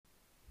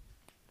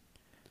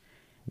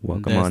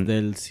Welcome on.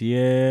 Desde el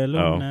cielo,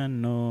 Oh.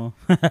 no.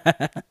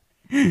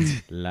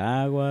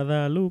 La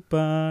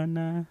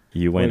Guadalupana.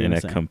 You What went were you in gonna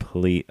a say?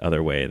 complete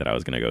other way that I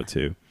was going to go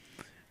to.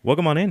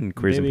 Welcome on in,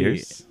 Queers and Baby,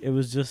 Pierce. it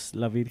was just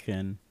La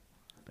Virgen.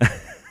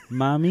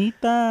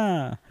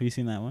 Mamita. Have you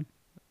seen that one?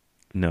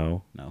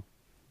 No.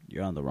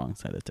 You're on the wrong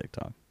side of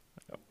TikTok.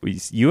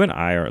 You and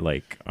I are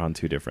like on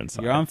two different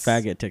sides. You're on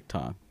faggot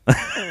TikTok.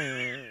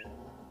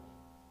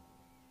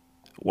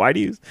 Why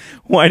do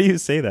you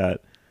say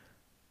that?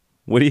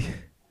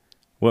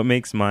 What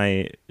makes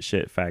my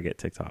shit faggot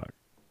TikTok?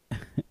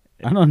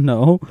 I don't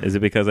know. Is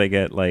it because I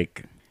get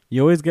like,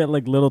 You always get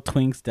like little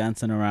twinks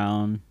dancing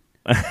around.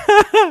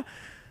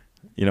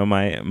 you know,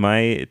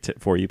 my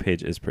For You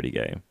page is pretty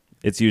gay.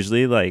 It's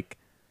usually like,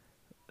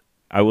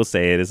 I will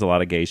say it is a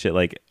lot of gay shit.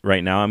 Like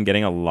right now I'm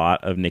getting a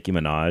lot of Nicki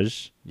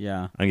Minaj.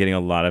 Yeah. I'm getting a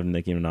lot of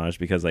Nicki Minaj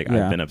because like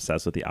Yeah. I've been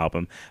obsessed with the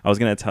album. I was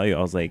gonna tell you, I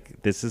was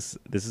like, this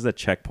is a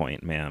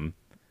checkpoint, ma'am.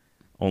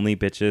 Only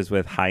bitches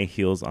with high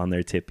heels on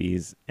their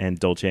tippies and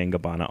Dolce and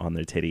Gabbana on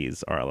their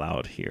titties are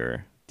allowed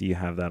here. Do you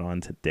have that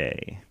on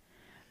today?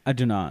 I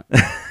do not.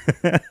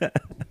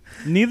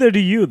 Neither do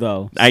you,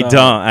 though. I so-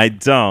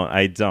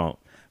 I don't.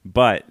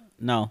 But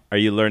No. are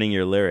you learning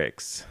your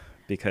lyrics?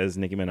 Because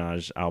Nicki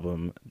Minaj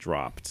album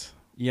dropped.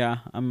 Yeah,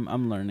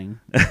 I'm learning.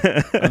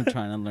 I'm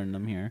trying to learn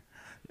them here.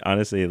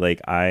 Honestly,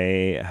 like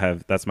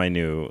that's my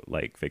new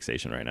like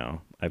fixation right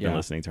now. I've been Yeah.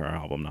 listening to her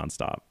album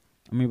nonstop.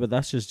 I mean, but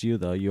that's just you,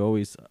 though. You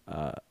always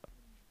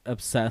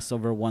obsess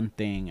over one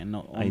thing and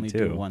only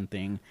do do. one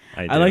thing.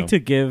 I I like do. to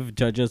give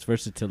judges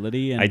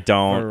versatility and I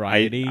don't.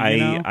 variety. I you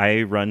know?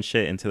 I run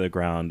shit into the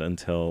ground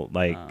until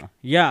like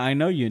Yeah, I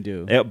know you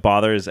do. it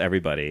bothers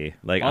everybody.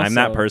 Like I'm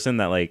that Also- person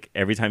that like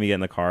every time you get in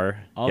the car,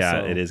 yeah,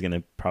 Also- it is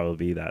gonna probably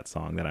be that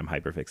song that I'm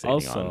hyper fixating on.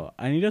 Also,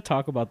 I need to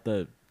talk about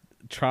the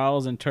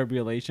trials and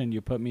tribulation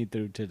you put me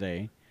through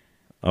today.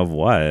 Of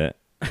what?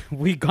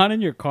 We got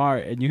in your car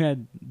and you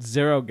had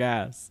zero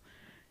gas.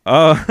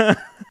 Oh,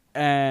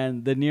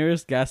 And the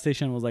nearest gas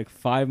station was like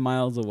 5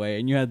 miles away,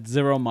 and you had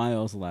 0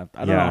 miles left.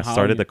 I don't know yeah. how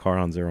Started the car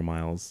on 0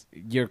 miles.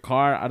 your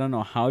car. I don't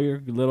know how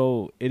your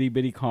little itty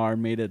bitty car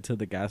made it to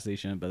the gas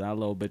station, but that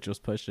little bitch was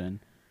pushing.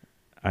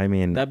 I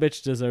mean, That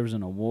bitch deserves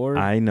an award.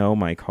 I know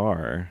my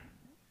car.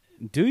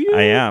 Do you?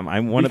 I am.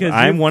 I'm one Because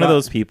of you've one of got-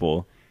 those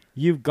people.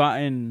 You've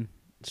gotten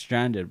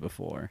stranded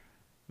before.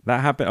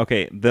 That happened.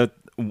 Okay,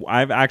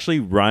 I've actually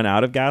run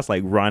out of gas.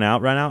 Like run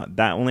out.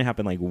 That only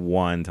happened like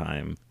one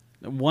time.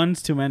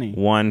 One's too many.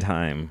 One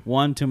time.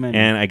 One too many.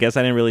 And I guess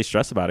I didn't really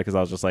stress about it because I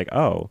was just like,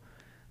 oh,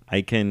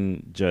 I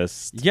can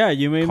just yeah,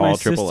 you made call my AAA.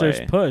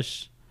 sisters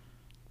push.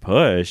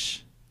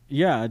 push.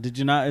 Yeah, did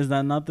you not? Is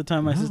that not the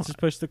time my No. sisters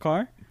pushed the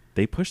car?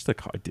 They pushed the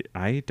car.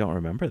 I don't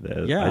remember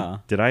this. Yeah.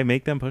 Did I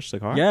make them push the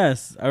car?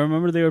 Yes, I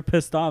remember they were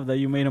pissed off that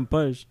you made them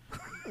push.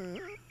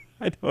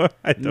 I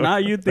don't.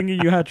 Not you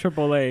thinking you had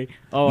AAA.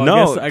 Oh,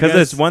 No, I because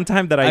guess it's one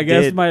time that I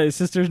guess did. my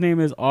sister's name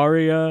is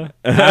Aria,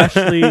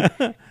 Ashley,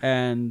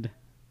 and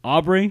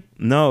Aubrey.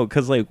 No,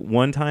 because like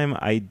one time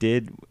I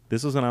did.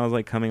 This was when I was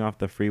like coming off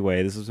the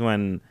freeway. This was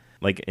when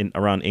like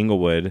around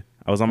Inglewood.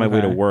 I was on my way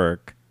to Okay.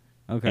 work.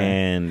 Okay.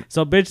 And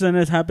So, bitch, then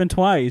it's happened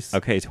twice.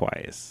 okay,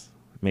 twice,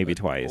 maybe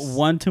twice.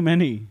 One too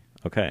many.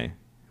 Okay,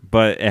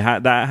 but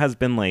that has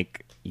been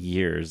like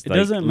years. It Like,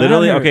 doesn't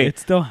literally, matter. okay, It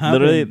still happened.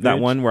 literally that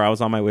bitch. one where I was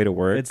on my way to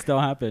work. It still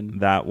happened.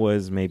 That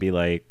was maybe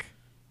like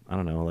I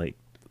don't know, like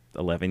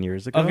 11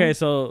 years ago. Okay,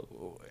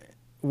 so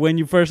when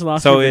you first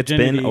lost so your it's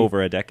virginity been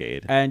over a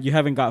decade. and you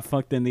haven't got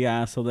fucked in the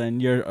ass, so then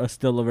you're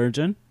still a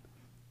virgin?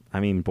 I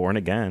mean, born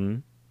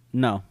again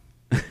No.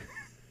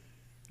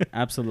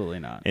 Absolutely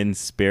not. in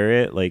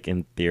spirit, like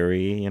in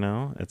theory, you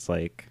know, it's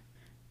like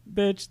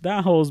Bitch,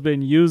 that hole's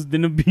been used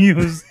and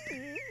abused.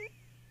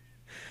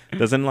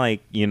 doesn't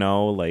like you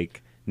know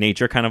like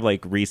nature kind of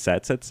like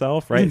resets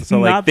itself, right? So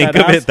like Not think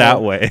that of it that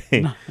asshole. way.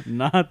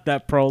 Not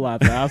that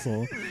prolapse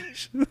asshole.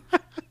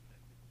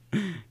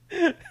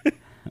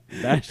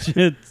 That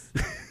shit's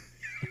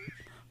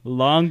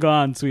long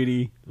gone,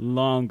 sweetie.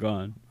 Long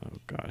gone. Oh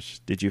gosh,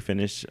 did you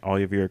finish all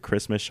of your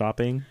Christmas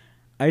shopping?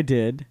 I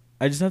did.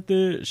 I just have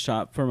to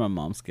shop for my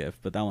mom's gift,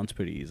 but that one's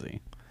pretty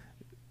easy.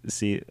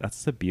 See,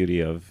 that's the beauty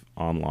of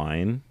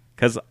online.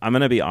 Because I'm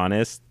gonna be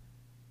honest,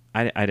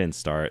 I didn't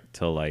start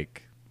till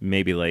like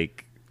maybe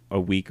like a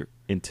week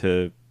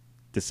into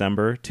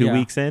December, 2 Yeah.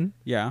 weeks in,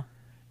 Yeah.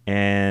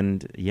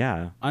 and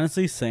yeah,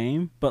 Honestly,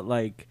 same, but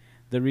like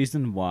the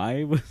reason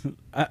why was,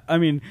 I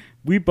mean,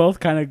 we both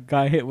kind of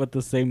got hit with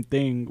the same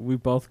thing. We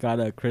both got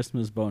a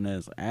Christmas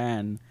bonus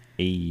and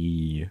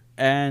a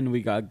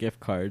we got gift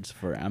cards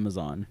for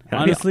Amazon. Can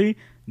I be- Honestly,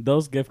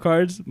 those gift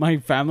cards, my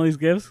family's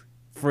gifts,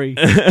 free.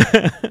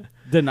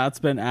 Did not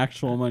spend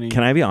actual money.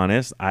 Can I be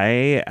honest?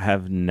 I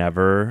have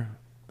never,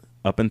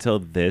 up until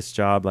this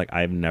job, like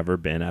I've never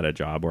been at a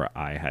job where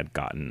I had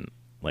gotten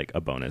like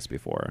a bonus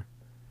before.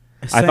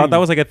 I thought that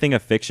was like a thing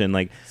of fiction.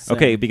 Like,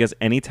 okay, Same. because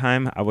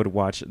anytime I would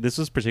watch, this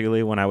was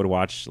particularly when I would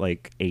watch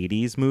like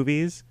 80s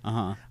movies.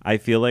 Uh-huh. I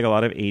feel like a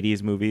lot of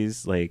 80s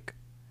movies, like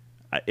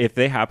if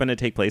they happen to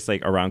take place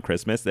like around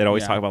Christmas, they'd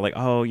always Yeah. talk about like,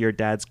 oh, your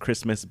dad's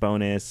Christmas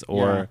bonus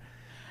or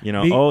You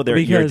know, your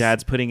because-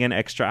 dad's putting in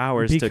extra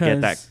hours to get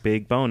that because-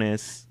 big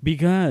bonus.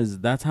 Because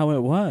that's how it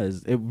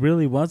was. It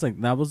really was like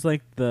that was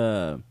like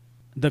the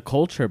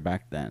culture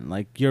back then.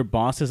 Like your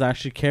bosses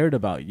actually cared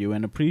about you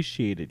and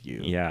appreciated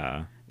you.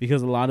 Yeah.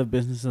 Because a lot of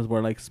businesses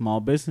were like small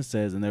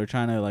businesses and they were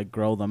trying to like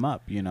grow them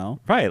up, you know?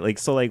 Right. Like,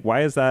 so like,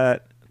 why is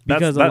that?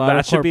 Because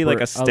That should be like a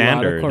A lot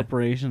standard. of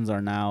corporations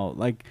are now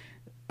like,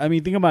 I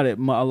mean, think about it.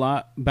 A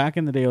lot back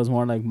in the day, it was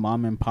more like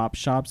mom and pop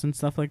shops and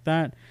stuff like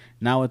that.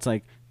 Now it's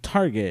like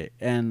Target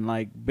and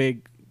like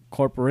big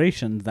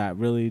corporations that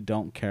really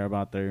don't care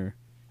about their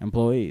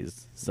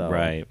employees. So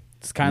Right.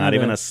 it's kind Not of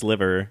even a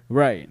sliver.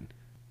 right.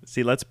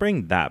 See, let's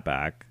bring that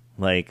back.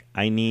 Like,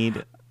 I need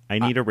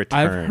a return.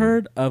 I've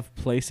heard of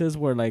places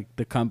where like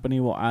the company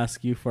will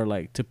ask you for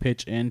like to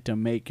pitch in to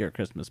make your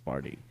Christmas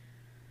party.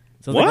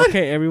 So it's like, What?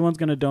 okay, everyone's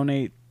gonna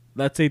donate,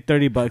 let's say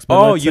 $30. But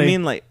Oh, let's you say-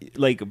 mean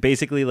like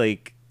basically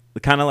like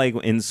kind of like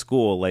in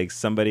school, like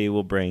somebody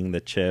will bring the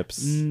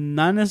chips.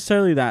 Not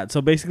necessarily that. So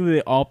basically,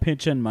 they all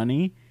pitch in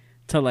money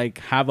to like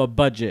have a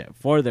budget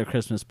for their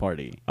Christmas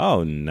party,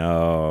 Oh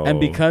no! and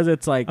because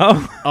it's like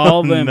Oh,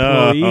 all the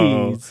no.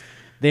 employees,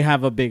 they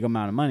have a big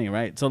amount of money,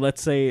 right? So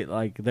let's say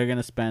like they're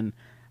gonna spend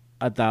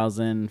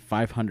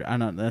 1,500. I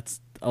don't know, that's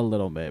a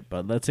little bit,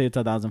 but let's say it's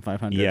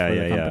 1,500 yeah, for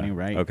yeah, the company, yeah.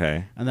 right?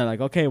 Okay. And they're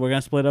like, okay, we're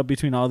gonna split up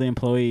between all the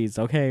employees.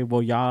 Okay,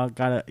 well y'all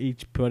gotta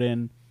each put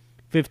in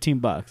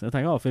 $15. It's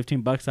like, oh,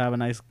 $15 to have a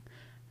nice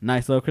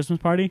little Christmas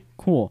party.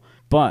 Cool.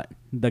 But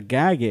the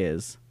gag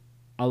is,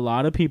 a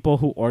lot of people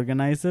who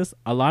organize this,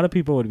 a lot of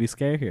people would be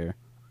scared here.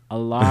 A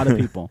lot of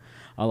people,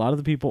 a lot of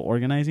the people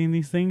organizing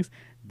these things,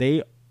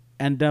 they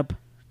end up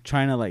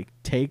trying to like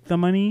take the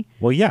money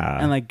Well, yeah.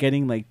 and like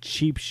getting like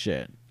cheap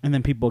shit, and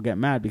then people get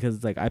mad because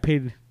it's like I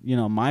paid, you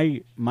know,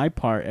 my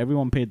part,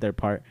 everyone paid their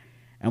part,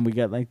 and we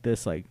get like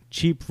this like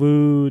cheap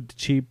food,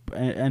 cheap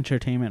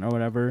entertainment or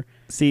whatever.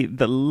 See,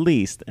 the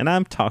least, and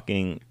I'm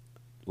talking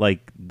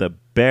like the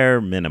bare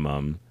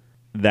minimum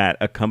that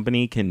a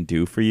company can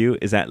do for you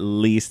is at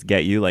least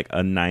get you like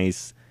a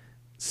nice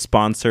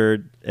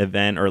sponsored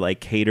event or like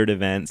catered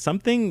event,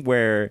 something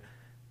where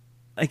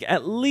like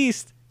at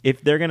least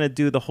if they're gonna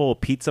do the whole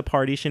pizza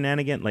party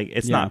shenanigan, like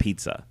it's Yeah. not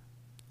pizza.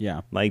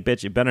 Yeah. Like,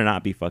 bitch, it better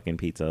not be fucking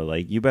pizza.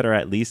 Like, you better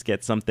at least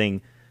get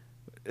something.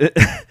 I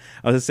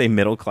was gonna say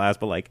middle class,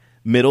 but like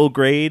middle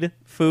grade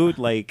food.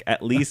 Like,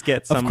 at least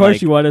get some. Of course,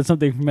 like, you wanted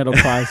something middle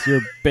class.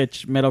 Your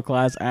bitch middle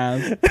class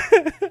ass.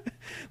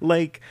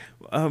 like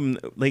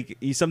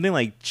something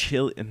like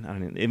chill. I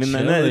don't know, even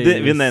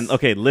Chili's. then.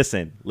 Okay,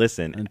 listen.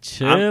 And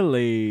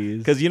Chili's.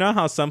 Because you know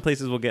how some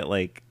places will get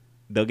like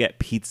they'll get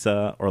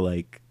pizza or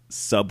like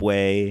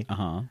Subway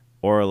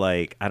or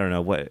like I don't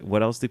know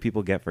what else do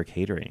people get for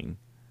catering?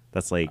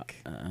 That's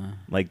like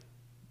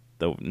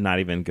the not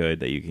even good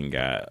that you can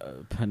get.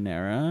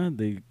 Panera.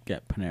 They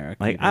get Panera.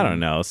 Like I don't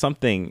know,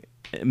 something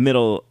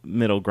middle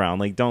ground.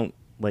 Like don't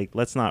like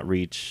let's not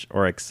reach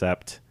or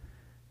accept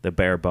the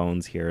bare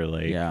bones here.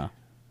 Like Yeah.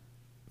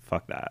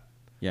 fuck that.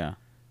 Yeah.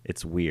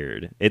 It's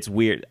weird. It's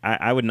weird.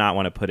 I would not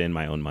want to put in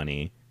my own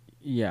money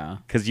Yeah.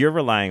 because you're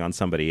relying on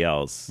somebody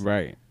else.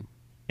 Right.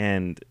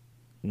 And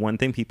one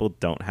thing people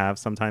don't have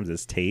sometimes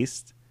is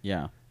taste.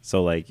 Yeah.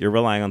 So like you're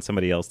relying on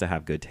somebody else to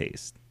have good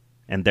taste,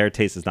 and their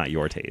taste is not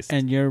your taste.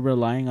 And you're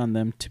relying on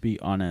them to be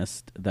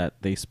honest that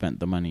they spent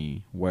the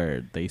money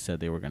where they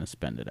said they were going to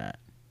spend it at.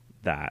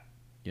 That.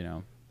 You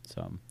know.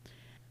 So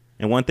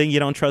And one thing you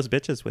don't trust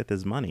bitches with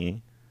is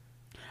money.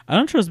 I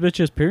don't trust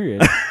bitches.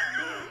 Period.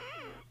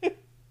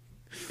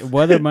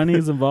 Whether money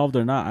is involved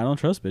or not, I don't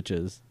trust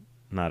bitches.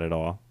 Not at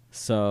all.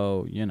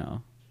 So you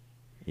know,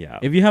 Yeah.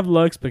 if you have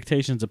low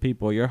expectations of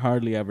people, you're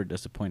hardly ever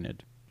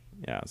disappointed.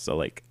 Yeah. So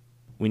like,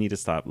 we need to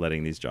stop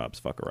letting these jobs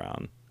fuck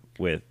around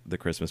with the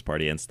Christmas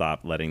party and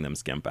stop letting them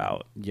skimp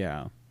out.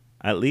 Yeah.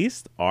 At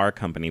least our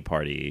company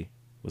party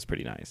was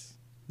pretty nice.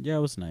 Yeah,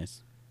 it was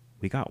nice.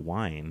 We got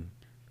wine.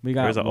 We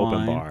got There's an open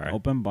wine, bar.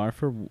 Open bar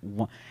for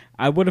wine.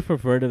 I would have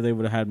preferred if they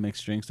would have had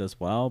mixed drinks as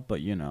well,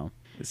 but you know.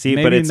 See,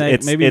 Maybe but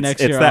it's maybe it's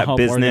next it's year I'll that help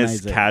business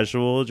organize it.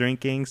 casual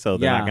drinking, so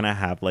they're Yeah. not gonna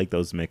have like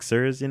those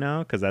mixers, you know,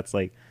 because that's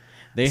like.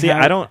 They See,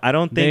 had, I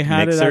don't they think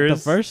had mixers. it at the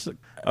first.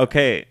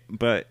 Okay,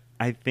 but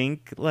I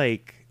think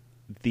like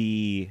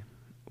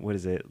what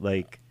is it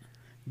like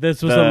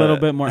This was the- a little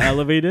bit more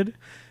elevated.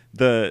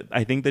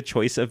 I think the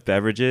choice of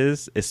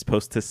beverages is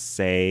supposed to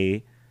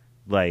say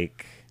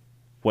like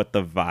what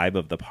the vibe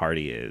of the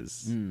party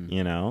is,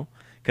 you know?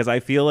 Because I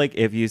feel like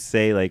if you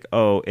say like,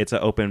 oh, it's an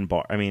open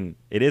bar. I mean,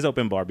 it is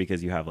open bar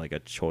because you have like a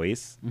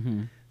choice.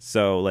 Mm-hmm.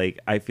 So like,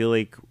 I feel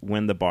like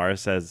when the bar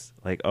says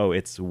like, oh,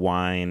 it's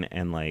wine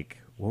and like,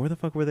 what the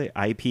fuck were they?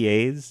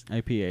 IPAs?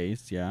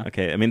 IPAs, yeah.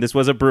 Okay, I mean, this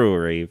was a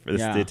brewery. This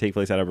Yeah. did take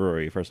place at a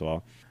brewery, first of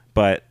all.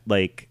 But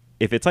like,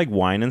 if it's like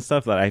wine and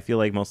stuff, that I feel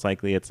like most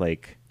likely it's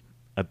like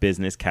a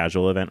business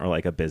casual event or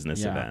like a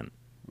business Yeah. event.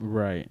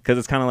 Right. Because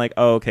it's kind of like,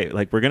 oh, okay,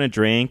 like we're gonna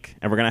drink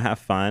and we're gonna have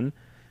fun,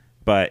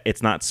 but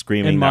it's not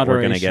screaming In that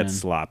we're gonna get moderation.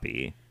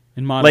 sloppy.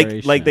 In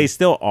moderation. Like they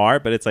still are,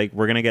 but it's like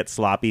we're gonna get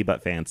sloppy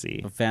but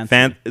fancy. But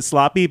fancy.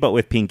 Sloppy but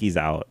with pinkies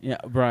out. Yeah,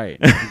 right.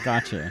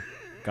 Gotcha.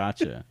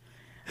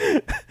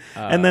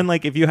 And then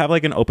like if you have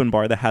like an open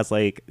bar that has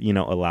like, you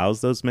know,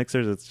 allows those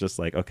mixers, it's just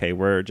like, okay,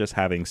 we're just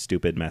having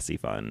stupid messy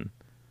fun.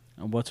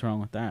 What's wrong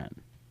with that?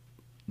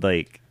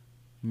 Like,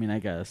 I mean, I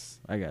guess,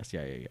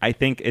 yeah. I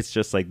think it's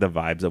just like the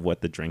vibes of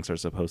what the drinks are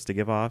supposed to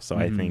give off. So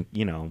I think,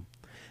 you know,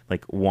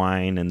 like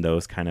wine and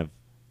those kind of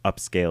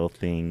upscale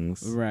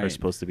things are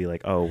supposed to be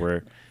like, oh,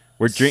 we're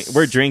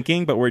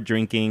drinking, but we're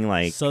drinking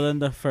like. So then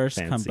the first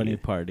fancy. company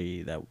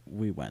party that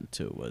we went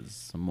to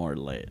was more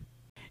lit.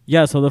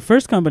 Yeah, so the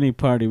first company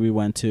party we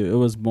went to, it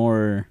was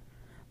more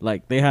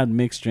like they had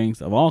mixed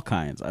drinks of all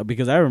kinds,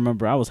 because I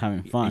remember I was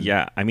having fun.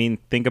 Yeah, I mean,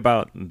 think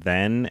about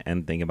then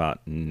and think about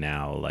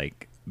now.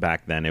 Like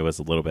back then, it was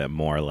a little bit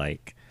more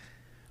like,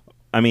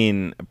 I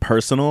mean,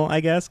 personal, I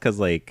guess, because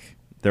like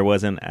there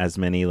wasn't as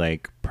many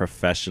like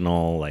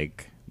professional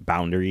like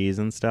boundaries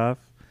and stuff.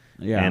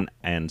 Yeah.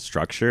 And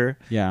structure.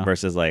 Yeah.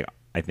 Versus like,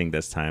 I think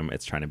this time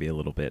it's trying to be a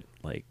little bit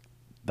like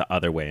the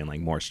other way and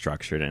like more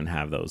structured and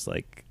have those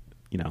like,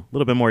 you know, a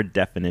little bit more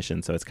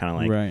definition. So it's kind of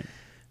like,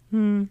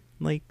 right.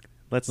 Like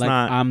let's like,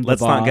 not I'm the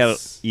let's boss,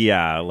 not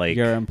get like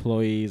your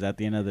employees. At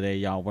the end of the day,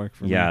 y'all work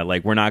for me. Yeah,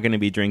 like we're not going to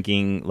be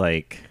drinking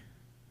like,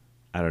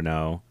 I don't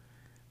know,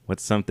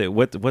 what's something.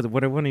 What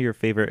are one of your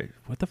favorite?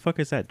 What the fuck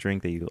is that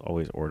drink that you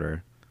always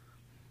order?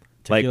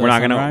 Tequila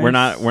like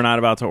Sunrise? we're not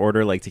about to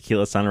order like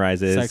tequila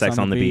sunrises, sex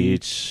on the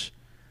beach,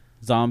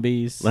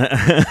 zombies,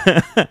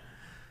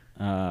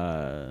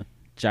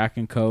 Jack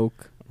and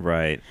Coke.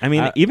 Right. I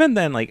mean, even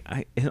then, like,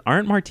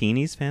 aren't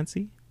martinis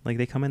fancy? Like,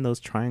 they come in those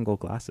triangle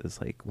glasses.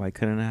 Like, why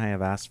couldn't I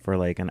have asked for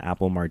like an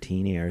apple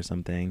martini or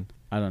something?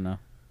 I don't know.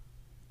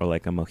 Or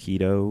like a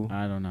mojito?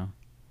 I don't know.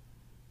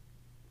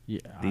 Yeah.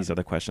 These are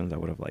the questions I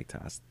would have liked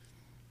to ask.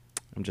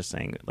 I'm just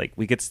saying, like,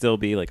 we could still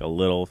be like a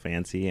little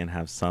fancy and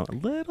have some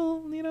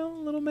little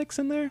mix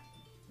in there.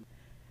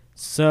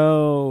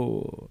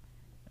 So,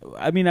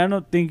 I mean, I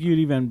don't think you'd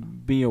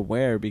even be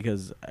aware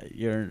because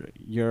you're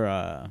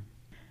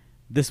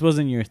this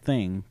wasn't your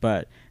thing,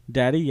 but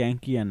Daddy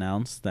Yankee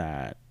announced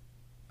that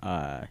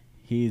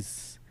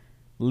he's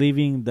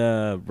leaving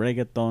the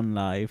reggaeton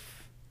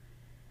life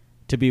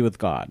to be with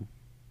God,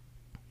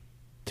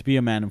 to be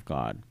a man of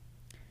God.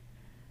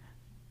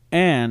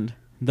 And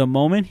the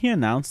moment he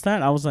announced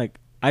that, I was like,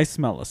 I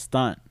smell a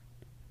stunt.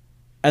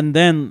 And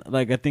then,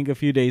 like, I think a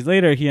few days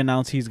later, he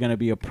announced he's going to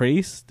be a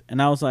priest.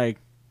 And I was like,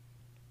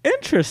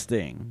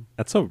 interesting.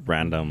 That's a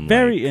random,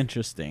 very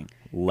interesting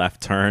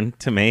left turn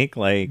to make.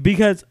 Like,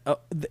 because,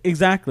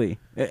 exactly.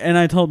 And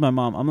I told my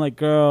mom, I'm like,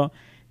 girl,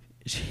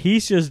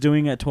 he's just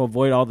doing it to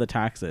avoid all the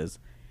taxes.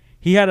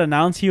 He had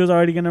announced he was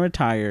already going to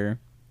retire.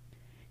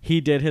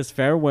 He did his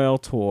farewell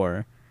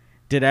tour,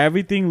 did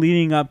everything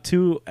leading up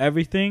to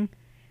everything.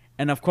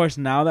 And of course,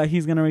 now that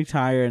he's going to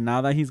retire, now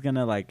that he's going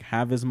to like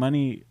have his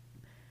money,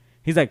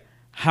 he's like,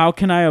 how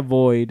can I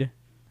avoid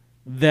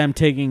them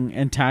taking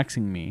and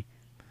taxing me?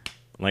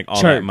 Like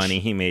all that money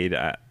he made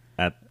at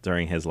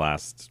during his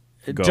last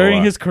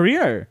during his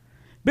career.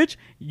 Bitch,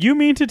 you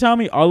mean to tell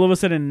me all of a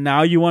sudden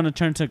now you want to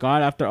turn to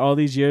God after all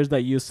these years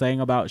that you sang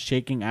about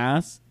shaking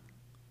ass?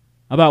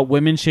 About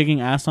women shaking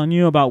ass on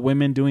you? About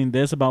women doing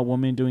this? About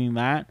women doing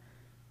that?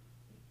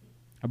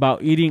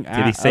 About eating ass?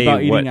 Did he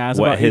say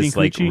what his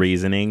like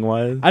reasoning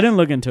was? I didn't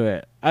look into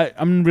it.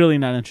 I'm really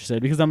not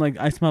interested because I'm like,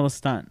 I smell a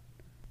stunt.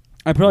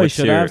 I probably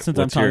should have since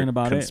I'm talking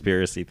about it.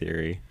 Conspiracy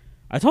theory.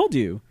 I told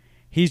you.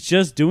 He's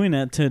just doing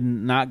it to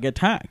not get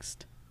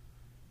taxed.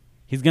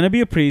 He's going to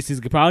be a priest. He's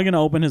probably going to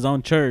open his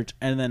own church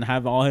and then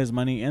have all his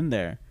money in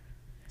there.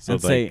 So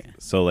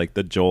like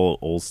the Joel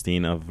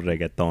Osteen of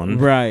reggaeton.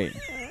 Right.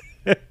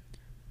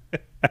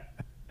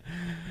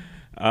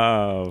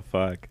 Oh,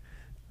 fuck.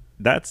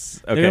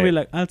 That's okay. They're going to be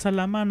like, alza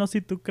la mano si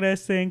tú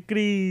crees en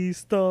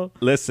Cristo.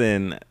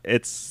 Listen,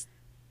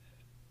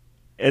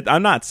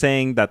 I'm not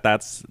saying that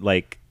that's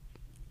like,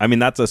 I mean,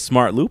 that's a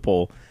smart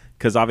loophole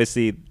because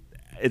obviously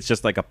it's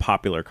just like a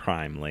popular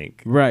crime.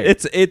 Like, right.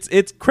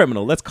 It's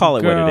criminal. Let's call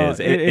it what it is.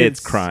 It's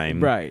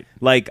crime. Right.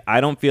 Like, I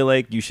don't feel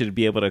like you should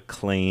be able to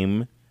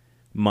claim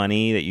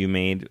money that you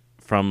made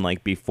from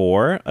like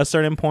before a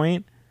certain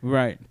point.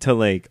 Right. To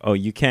like, oh,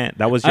 you can't.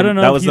 That was your, I don't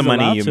know that if was the he's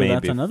money allowed you to. made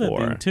That's before.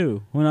 another thing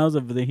too. Who knows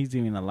if he's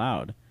even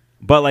allowed?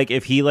 But like,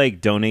 if he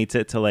like donates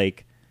it to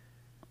like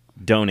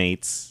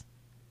donates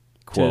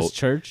quote to his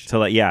church to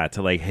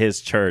like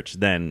his church,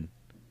 then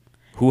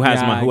who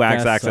has who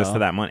has access to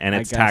that money and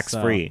it's tax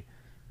free?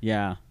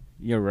 Yeah,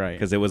 you're right.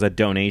 Because it was a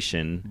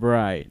donation.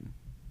 Right.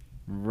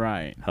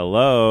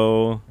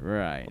 Hello.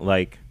 Right.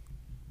 Like,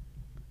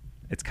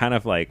 it's kind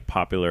of like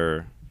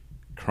popular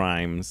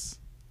crimes.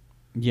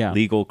 Yeah.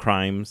 Legal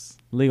crimes.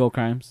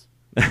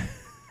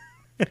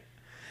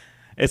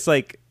 It's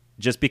like,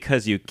 just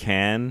because you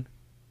can,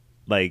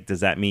 like,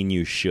 does that mean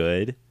you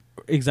should?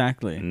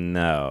 Exactly.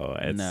 No.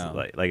 It's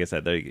like I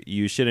said,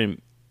 you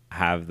shouldn't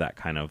have that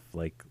kind of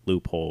like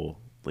loophole.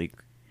 Like,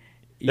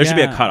 there should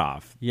be a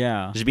cutoff.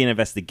 Yeah. There should be an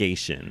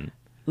investigation.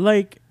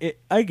 Like,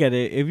 I get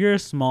it. If you're a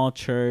small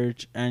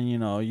church and, you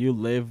know, you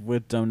live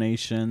with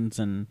donations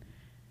and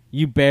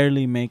you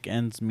barely make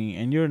ends meet,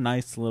 and you're a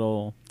nice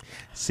little,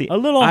 See, a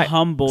little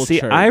humble see,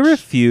 church. I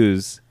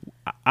refuse.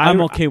 I'm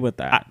okay with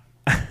that.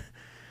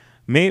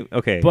 Maybe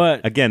okay,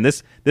 But- again,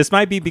 this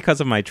might be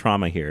because of my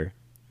trauma here,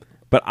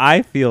 but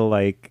I feel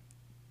like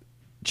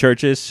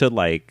churches should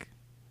like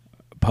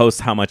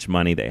post how much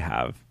money they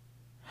have.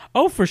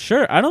 Oh, for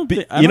sure. I don't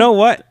think You know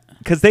what?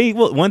 Because they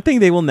will. One thing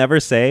they will never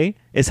say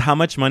is how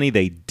much money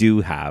they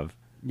do have.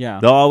 Yeah.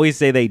 They'll always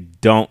say they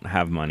don't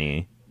have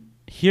money.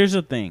 Here's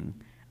the thing.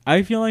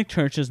 I feel like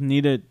churches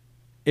need to,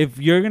 if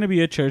you're going to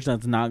be a church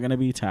that's not going to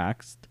be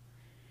taxed,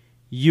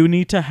 you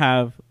need to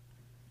have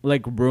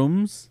like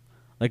rooms,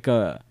 like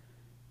a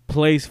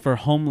place for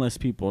homeless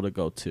people to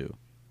go to.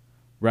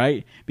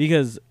 Right?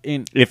 Because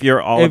If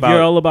you're all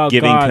about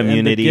giving God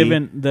community,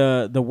 and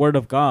the word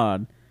of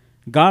God,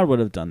 God would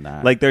have done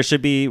that. like there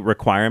should be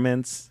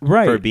requirements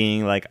Right. for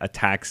being like a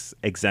tax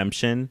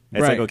exemption.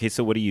 It's Right. like, okay,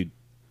 so what are you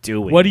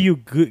doing? what do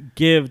you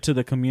give to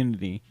the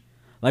community?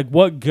 Like,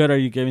 what good are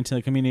you giving to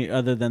the community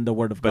other than the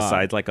word of God?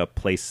 besides like a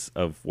place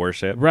of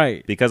worship?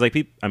 Right. Because like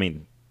people, I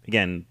mean,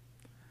 again,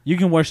 You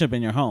can worship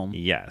in your home.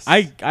 yes.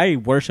 I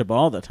worship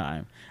all the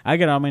time. I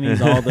get on my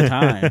knees all the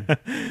time.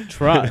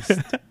 Trust.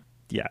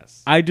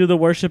 Yes. I do the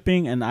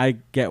worshiping and I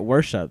get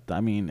worshipped. I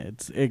mean,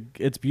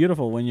 it's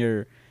beautiful when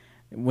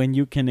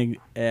you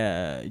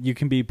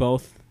can be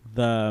both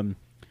the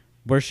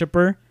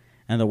worshiper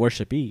and the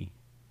worshipee.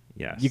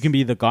 Yes. You can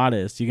be the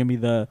goddess. You can be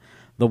the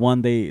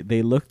one they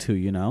look to,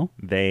 you know?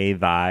 They,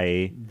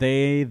 thy,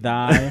 They,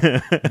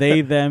 thy,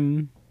 they,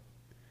 them,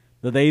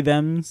 the they,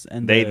 thems,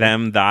 and they, the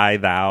them, thy,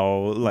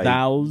 thou, like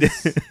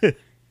thous.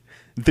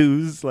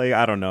 those, like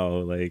I don't know,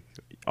 like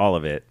all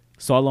of it.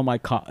 Swallow my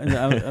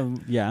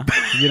yeah,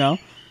 you know?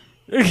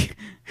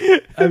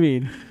 I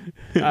mean,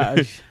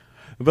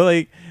 But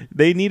like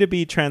they need to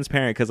be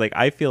transparent because like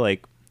I feel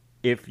like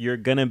if you're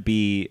gonna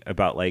be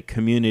about like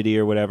community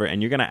or whatever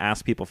and you're gonna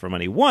ask people for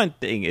money, one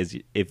thing is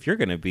if you're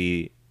gonna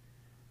be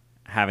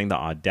having the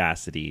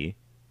audacity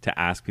to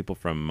ask people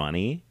for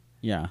money,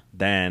 yeah.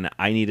 then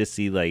I need to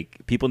see like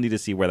people need to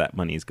see where that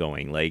money's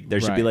going. Like there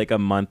should be Right. like a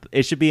month.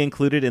 It should be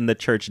included in the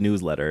church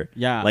newsletter.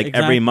 Yeah, like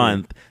exactly. every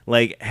month.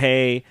 Like,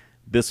 hey,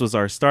 this was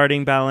our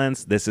starting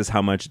balance. This is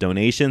how much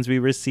donations we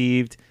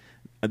received.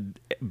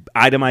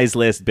 Itemized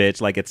list, bitch.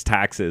 Like it's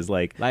taxes.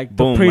 Like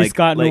boom. the priest like,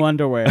 got like, new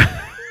underwear.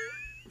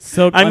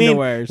 Silk I mean,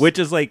 underwears. which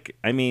is like,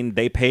 I mean,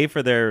 they pay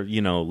for their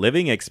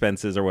living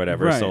expenses or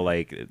whatever. Right. So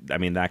like, I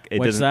mean that it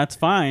which doesn't. that's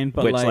fine,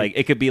 but Which like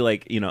it could be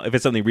like if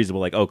it's something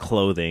reasonable like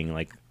clothing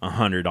like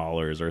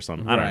 $100 or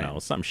something. I Right. don't know,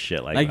 some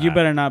shit like like that. you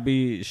better not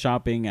be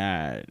shopping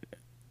at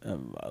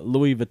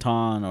Louis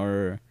Vuitton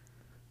or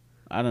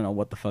I don't know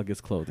what the fuck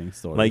is clothing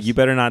stores. Like you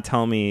better not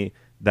tell me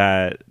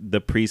that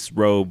the priest's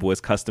robe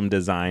was custom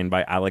designed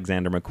by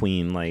Alexander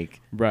McQueen. Like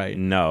right.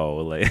 no,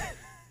 like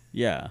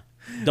Yeah.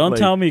 Don't Like-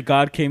 tell me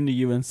God came to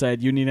you and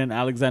said you need an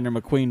Alexander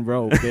McQueen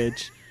robe,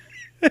 bitch.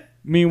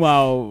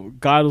 Meanwhile,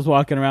 God was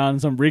walking around in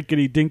some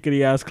rickety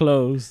dinkety ass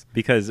clothes.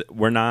 because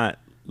we're not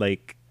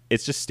like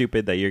it's just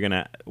stupid that you're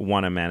gonna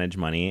want to manage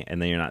money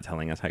and then you're not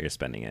telling us how you're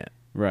spending it.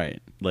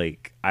 Right.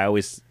 Like I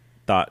always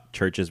thought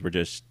churches were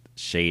just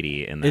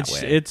shady in that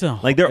way. It's a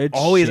Like they're it's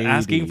always shady.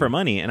 asking for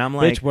money, and I'm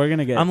like, Bitch, we're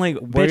gonna get. I'm like,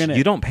 we're bitch, gonna,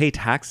 you don't pay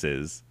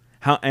taxes.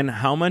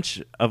 How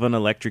much of an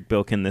electric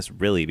bill can this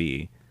really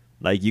be?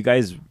 Like you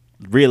guys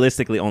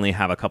realistically only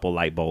have a couple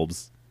light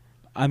bulbs.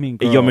 I mean,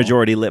 Your girl,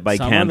 majority lit by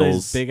some candles. of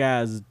those big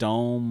ass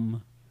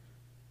dome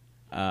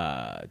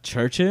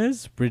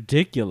churches,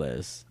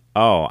 ridiculous.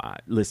 Oh,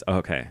 listen.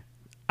 Okay,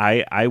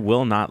 I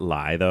will not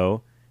lie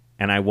though,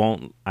 and I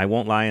won't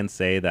lie and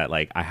say that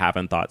like I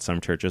haven't thought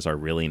some churches are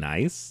really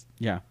nice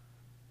Yeah,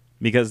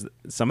 because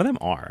some of them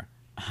are.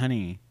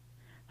 honey.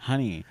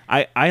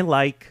 I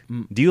like.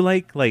 Do you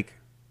like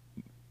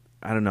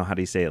I don't know how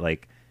do you say it,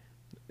 like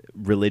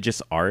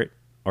religious art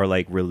or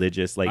like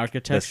religious like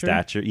Architecture? the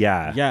statue?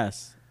 Yeah.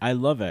 Yes, I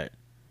love it.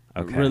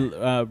 Okay.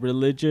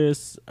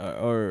 Religious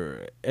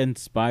or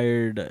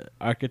inspired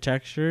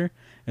architecture.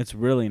 It's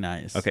really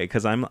nice. Okay,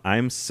 because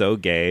I'm so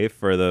gay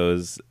for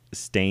those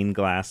stained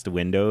glass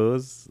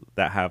windows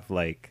that have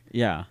like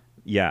Yeah.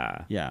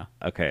 yeah. Yeah.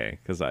 Okay,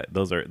 because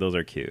those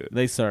are cute.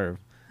 They serve.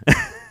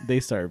 They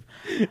serve.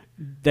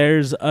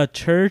 There's a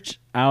church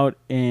out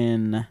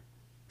in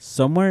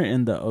somewhere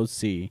in the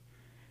OC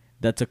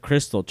that's a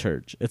crystal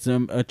church. It's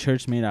a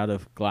church made out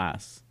of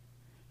glass.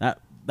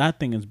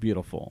 That thing is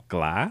beautiful.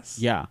 Glass?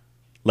 Yeah.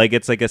 Like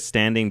it's like a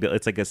standing.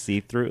 It's like a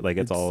see through. Like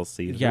it's all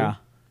see through. Yeah.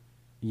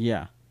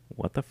 Yeah.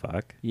 What the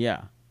fuck?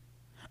 Yeah.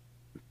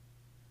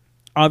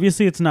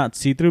 Obviously, it's not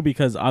see through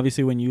because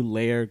obviously when you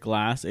layer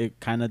glass, it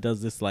kind of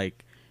does this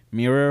like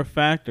mirror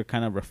effect or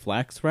kind of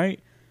reflects, right?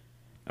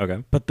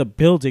 Okay. But the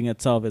building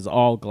itself is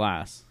all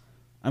glass.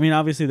 I mean,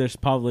 obviously, there's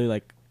probably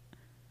like,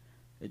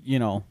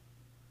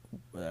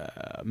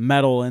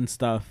 metal and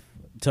stuff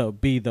to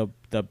be the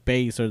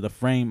base or the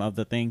frame of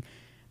the thing,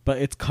 but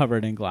it's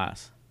covered in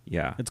glass.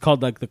 Yeah. It's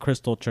called like the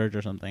Crystal Church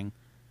or something.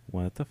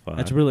 What the fuck?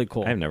 It's really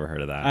cool. I've never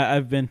heard of that.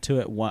 I've been to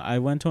it. I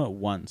went to it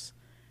once,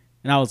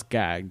 and I was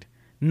gagged.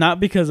 Not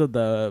because of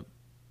the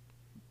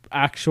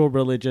actual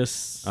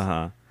religious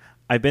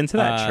I've been to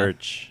that Uh,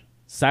 church.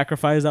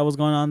 sacrifice that was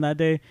going on that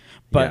day,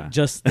 but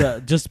Yeah.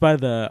 just by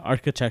the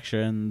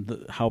architecture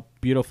and how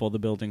beautiful the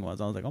building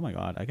was, I was like, oh my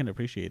god, I can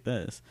appreciate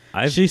this.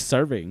 She's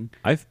serving.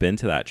 I've been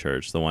to that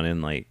church, the one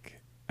in like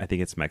I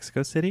think it's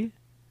Mexico City.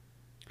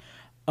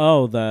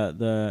 Oh,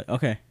 the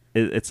okay.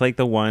 It's like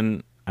the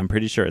one. I'm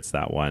pretty sure it's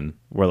that one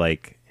where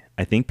like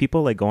I think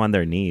people like go on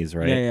their knees,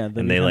 right? Yeah, the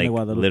and they Virgen de like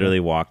Guadalupe. literally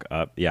walk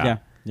up. Yeah.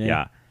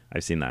 Yeah.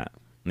 I've seen that.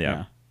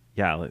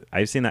 Yeah,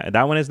 I've seen that.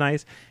 That one is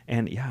nice,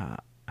 and yeah,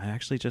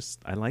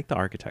 I like the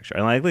architecture.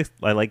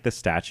 I like the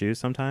statues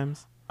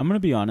sometimes. I'm gonna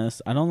be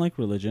honest. I don't like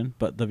religion,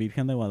 but the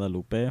Virgen de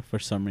Guadalupe for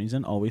some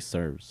reason always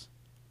serves.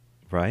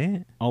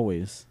 Right?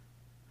 Always.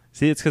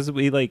 See, it's because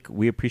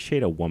we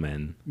appreciate a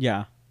woman.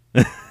 Yeah.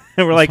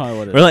 And we're That's like probably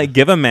what it we're is. like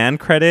give a man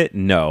credit.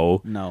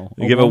 No.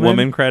 A Give a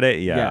woman credit.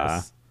 Yeah.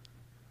 Yes.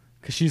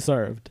 Because she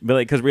served. But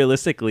like, because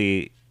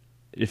realistically,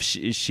 if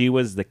she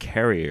was the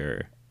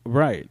carrier,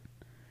 Right.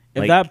 If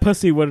Like- that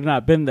pussy would have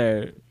not been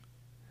there,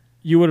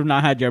 you would have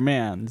not had your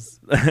mans.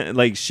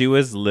 like she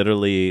was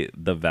literally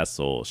the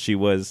vessel. She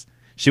was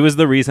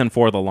the reason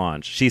for the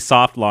launch. She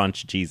soft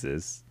launched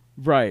Jesus.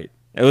 Right.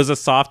 It was a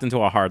soft into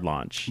a hard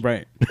launch.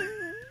 Right.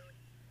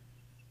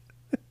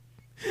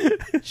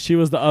 She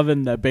was the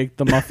oven that baked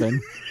the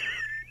muffin.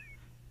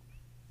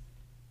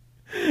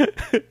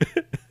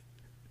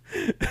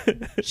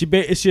 She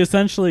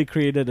essentially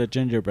created a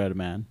gingerbread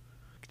man.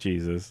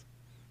 Jesus.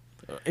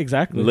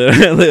 Exactly.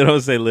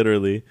 Don't say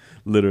literally.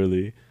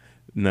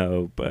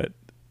 No, but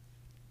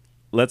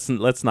let's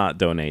not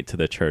donate to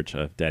the Church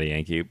of Daddy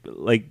Yankee.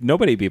 Like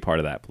nobody be part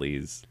of that,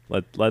 please.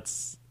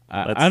 Let's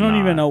I don't not.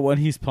 even know what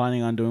he's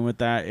planning on doing with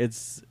that.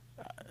 It's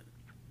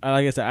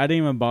like I said, I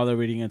didn't even bother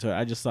reading into it.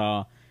 I just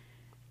saw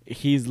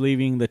he's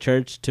leaving the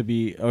church to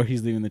be, or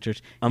he's leaving the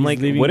church. I'm He's like,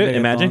 leaving what if, Reggaeton.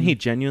 imagine he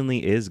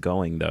genuinely is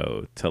going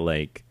though to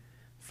like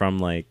from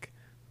like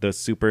the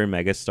super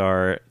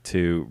megastar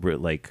to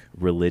like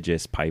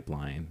religious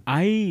pipeline.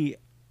 I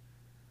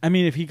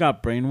mean, if he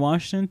got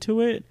brainwashed into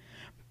it,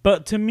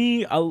 but to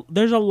me,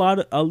 there's a lot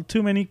of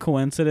too many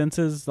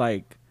coincidences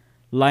like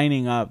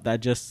lining up that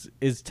just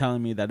is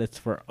telling me that it's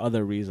for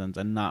other reasons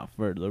and not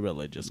for the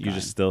religious. You're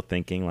just still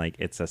thinking like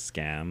it's a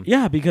scam.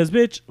 Yeah, because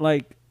bitch,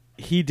 like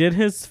he did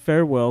his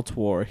farewell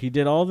tour, he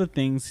did all the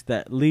things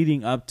that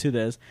leading up to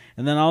this,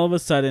 and then all of a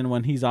sudden,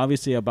 when he's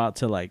obviously about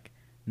to like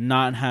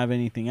not have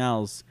anything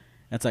else,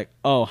 it's like,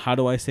 oh, how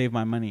do I save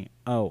my money?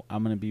 Oh,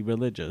 I'm gonna be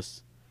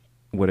religious.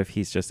 What if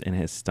he's just in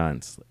his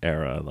stunts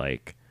era?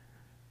 Like,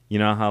 you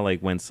know how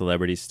like when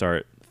celebrities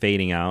start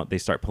fading out, they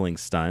start pulling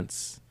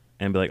stunts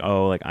and be like,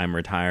 oh, like I'm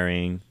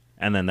retiring,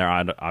 and then they're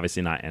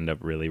obviously not end up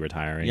really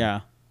retiring.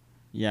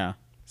 Yeah.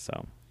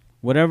 So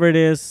Whatever it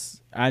is,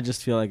 I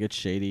just feel like it's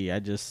shady. I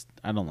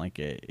don't like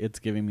it. It's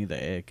giving me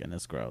the ick and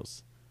it's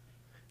gross.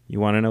 you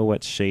want to know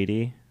what's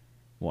shady?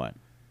 What?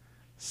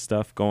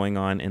 Stuff going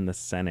on in the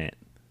Senate.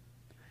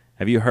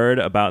 Have you heard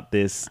about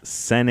this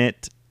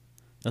Senate?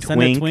 The Twink?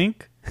 Senate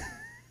Twink?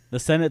 The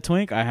Senate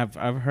Twink? I've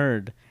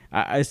heard.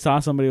 I saw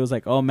somebody was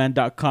like, oh,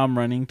 men.com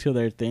running to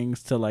their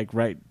things to like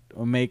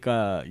make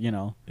a,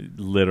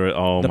 Literally,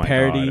 oh The my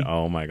parody. god,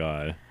 oh my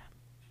god.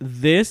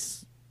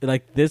 this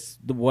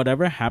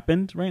whatever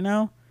happened right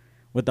now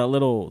with that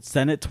little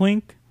Senate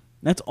Twink,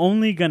 that's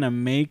only going to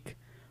make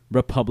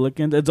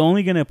Republicans, it's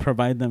only going to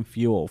provide them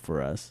fuel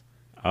for us.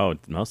 Oh,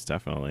 most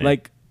definitely.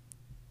 Like,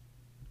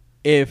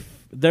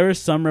 if there are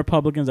some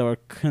Republicans that were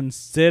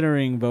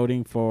considering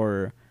voting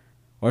for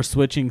or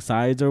switching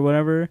sides or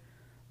whatever,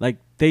 like,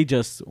 they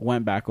just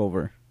went back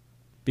over.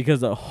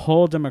 Because the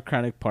whole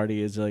Democratic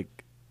Party is,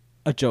 like,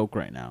 a joke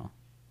right now.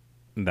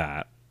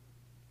 that.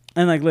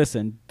 And, like,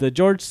 listen, the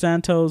George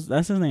Santos,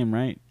 that's his name,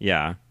 right?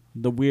 Yeah.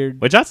 The weird...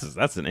 Which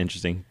that's an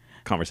interesting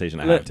conversation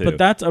to have too. But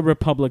that's a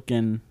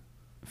Republican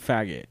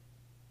faggot.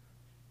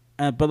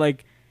 But,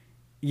 like,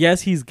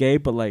 yes, he's gay,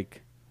 but,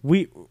 like,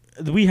 we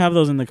have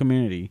those in the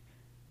community.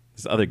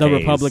 There's other The gays.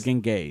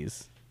 Republican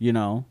gays,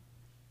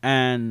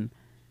 and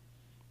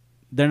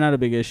they're not a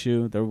big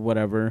issue. They're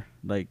whatever.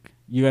 Like,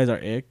 you guys are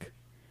ick,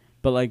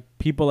 but like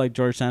people like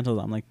George Santos,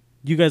 I'm like,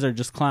 you guys are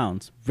just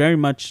clowns. Very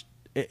much,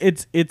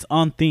 it's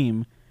on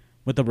theme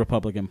with the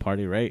Republican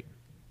Party, right?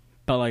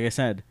 But like I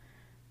said,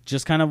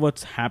 just kind of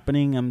what's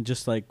happening. I'm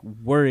just like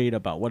worried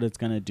about what it's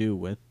gonna do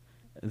with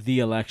the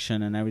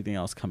election and everything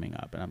else coming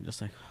up, and I'm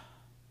just like,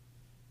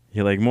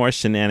 You're like more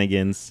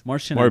shenanigans. more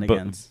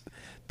shenanigans.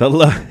 The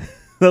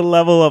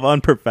level of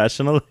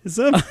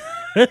unprofessionalism.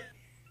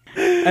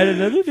 And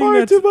another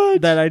Far thing too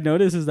much. that I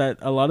noticed is that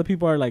a lot of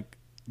people are like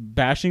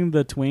bashing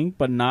the Twink,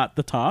 but not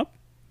the top.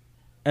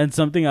 And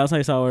something else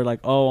I saw were like,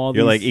 oh, all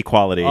You're these, like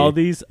equality. all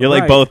these, You're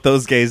like right. both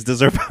those gays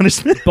deserve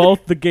punishment.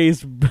 Both the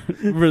gays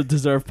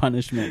deserve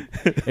punishment.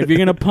 If you're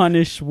gonna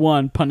punish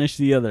one, punish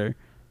the other.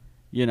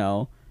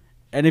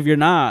 And if you're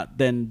not,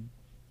 then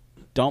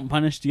don't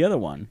punish the other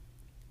one.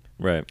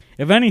 Right.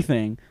 If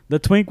anything, the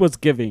Twink was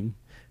giving.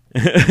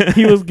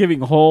 He was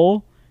giving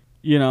whole.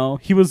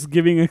 He was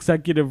giving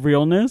executive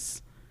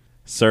realness.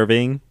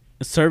 Serving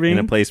Serving. in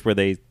a place where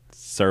they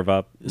serve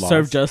up laws.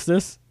 Serve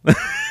justice.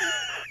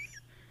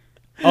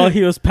 Oh,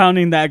 he was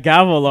pounding that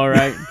gavel, all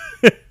right.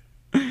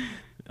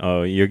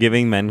 Oh, you're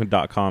giving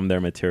men.com their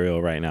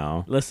material right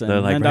now. Listen,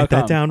 they're like, men.com. write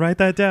that down, write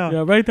that down.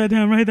 Yeah, write that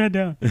down, write that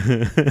down.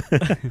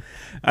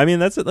 I mean,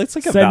 that's like a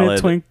Senate valid.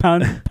 Twink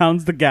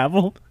pounds the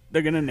gavel.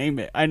 They're gonna name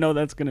it. I know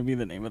that's gonna be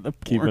the name of the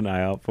porn. Keep an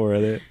eye out for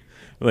it.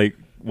 Like,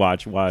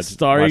 watch.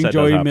 Starring watch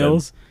Joey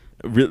Mills.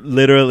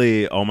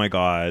 Literally, oh my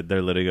God,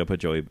 they're literally gonna put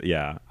Joey.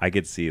 Yeah, I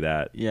could see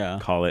that. Yeah.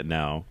 Call it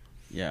now.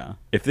 Yeah.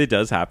 If it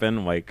does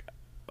happen, like,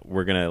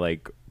 we're gonna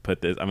like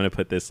put this. I'm gonna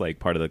put this like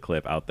part of the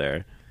clip out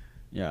there.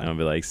 Yeah. And I'll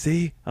be like,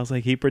 see, I was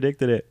like, he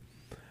predicted it.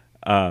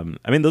 I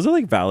mean, those are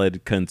like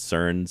valid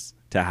concerns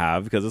to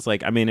have because it's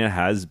like, I mean, it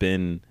has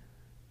been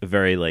a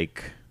very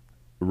like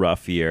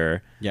rough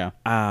year. Yeah.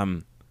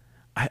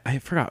 I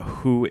forgot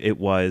who it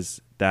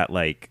was that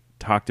like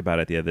talked about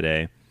it the other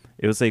day.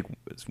 It was like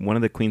one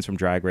of the queens from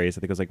Drag Race.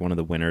 I think it was like one of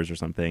the winners or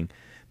something.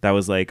 That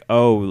was like,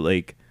 oh,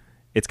 like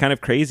it's kind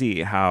of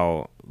crazy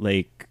how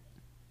like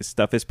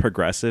stuff is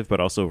progressive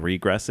but also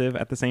regressive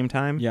at the same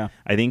time. Yeah.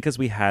 I think because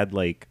we had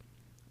like,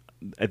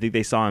 I think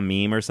they saw a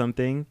meme or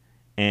something,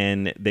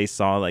 and they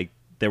saw like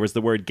there was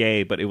the word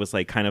gay, but it was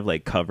like kind of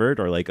like covered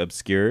or like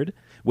obscured.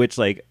 Which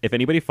like if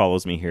anybody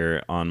follows me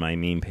here on my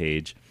meme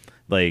page,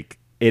 like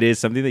it is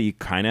something that you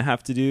kind of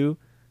have to do.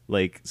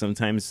 Like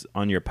sometimes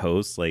on your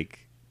posts,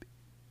 like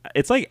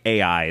it's like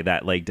AI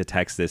that like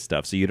detects this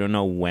stuff, so you don't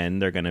know when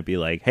they're gonna be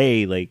like,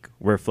 hey, like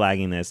we're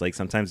flagging this. Like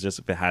sometimes just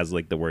if it has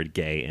like the word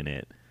gay in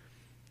it.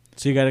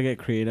 So you got to get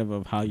creative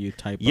of how you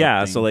type.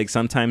 Yeah, up so like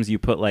sometimes you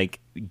put like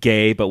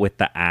gay but with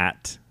the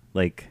at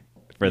like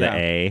for the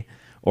A,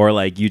 or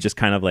like you just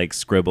kind of like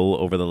scribble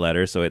over the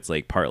letter so it's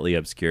like partly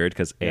obscured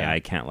because AI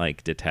can't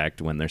like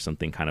detect when there's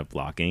something kind of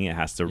blocking. It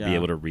has to be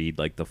able to read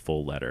like the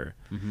full letter.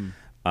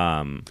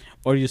 Mm-hmm.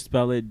 Or you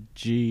spell it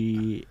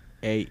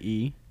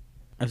GAE.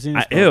 I've seen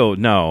it ew,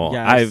 no.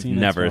 Yeah, I've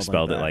never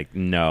spelled like it like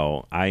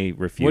no. I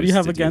refuse. What do you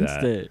have to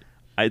against do that. it?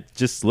 It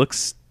just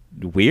looks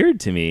weird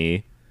to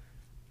me.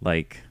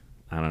 Like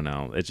I don't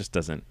know. It just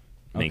doesn't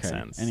make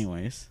sense.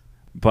 Anyways.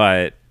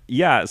 But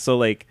yeah, so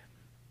like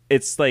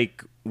it's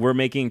like we're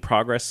making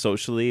progress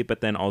socially,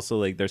 but then also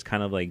like there's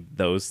kind of like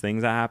those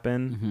things that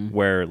happen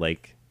where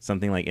like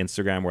something like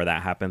Instagram where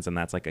that happens and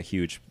that's like a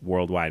huge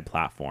worldwide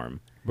platform.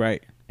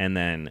 Right. And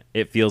then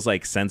it feels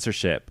like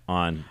censorship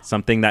on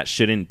something that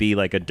shouldn't be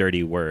like a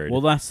dirty word. Well,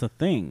 that's the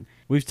thing.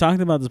 We've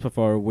talked about this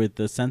before with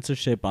the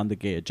censorship on the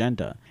gay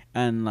agenda.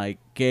 And like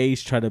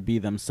gays try to be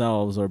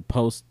themselves or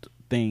post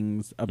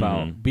things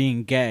about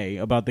being gay,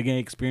 about the gay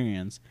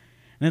experience,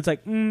 and it's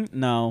like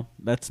no,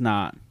 that's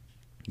not.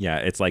 Yeah,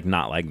 it's like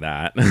not like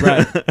that.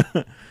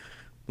 Right.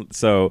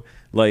 So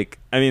like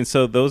I mean,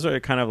 so those are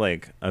kind of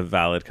like a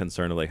valid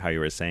concern of like how you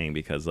were saying,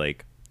 because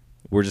like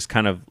we're just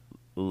kind of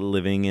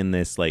living in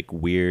this like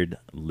weird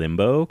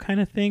limbo kind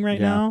of thing right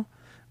now,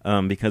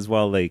 because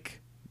while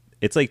like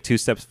it's like 2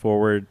 steps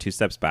forward, 2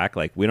 steps back,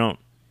 like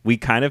we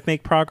kind of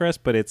make progress,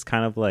 but it's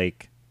kind of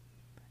like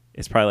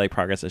it's probably like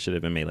progress that should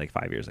have been made like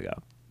 5 years ago.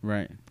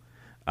 Right.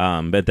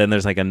 But then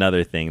there's like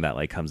another thing that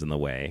like comes in the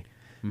way.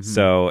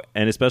 So,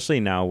 and especially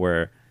now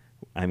where,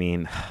 I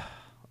mean,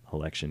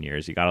 election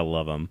years, you gotta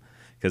love them,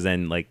 because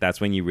then like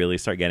that's when you really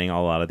start getting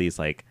a lot of these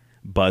like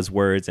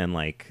buzzwords, and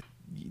like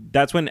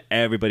that's when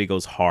everybody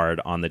goes hard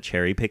on the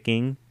cherry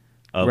picking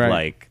of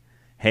like,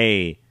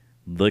 hey,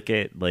 look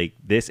at like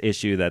this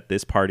issue that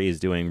this party is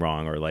doing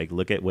wrong, or like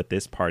look at what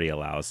this party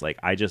allows. Like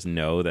I just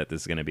know that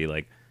this is gonna be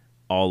like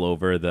all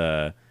over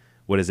the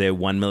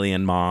 1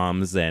 million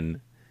moms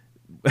and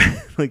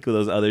like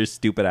those other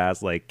stupid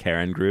ass like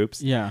Karen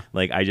groups. Yeah.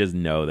 Like I just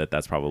know that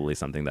that's probably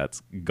something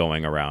that's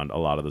going around a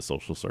lot of the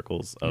social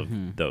circles of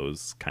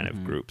those kind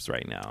of groups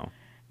right now.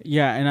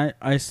 Yeah, and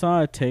I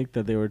saw a take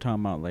that they were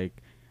talking about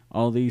like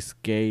all these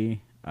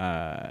gay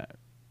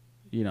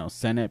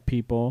Senate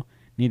people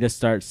need to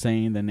start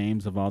saying the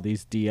names of all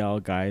these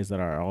DL guys that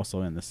are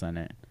also in the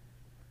Senate.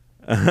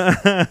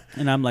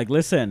 And I'm like,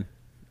 listen,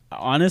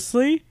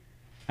 honestly,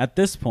 at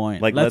this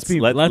point, like let's be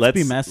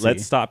messy.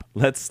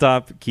 Let's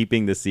stop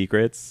keeping the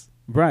secrets.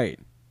 Right.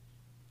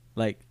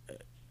 Like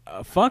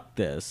fuck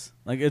this.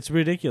 Like it's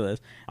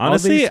ridiculous.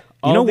 Honestly, you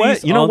know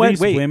what?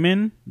 Wait.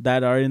 Women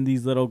that are in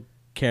these little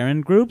Karen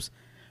groups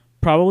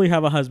probably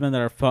have a husband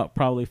that are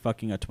probably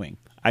fucking a twink.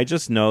 I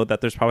just know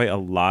that there's probably a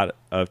lot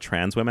of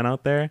trans women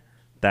out there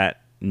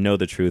that know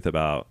the truth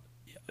about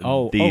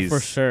these for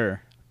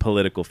sure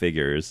political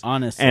figures.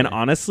 Honestly. And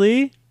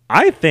honestly,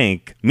 I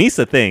think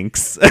Misa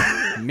thinks.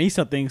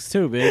 Misa thinks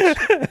too,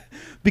 bitch.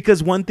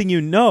 Because one thing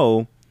you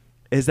know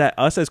is that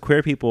us as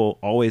queer people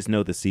always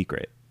know the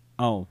secret.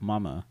 Oh,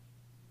 mama.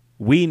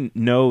 We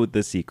know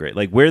the secret.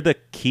 Like we're the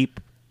keep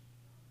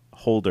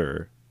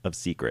holder of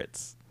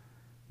secrets.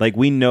 Like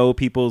we know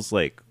people's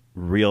like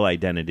real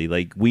identity.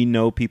 Like we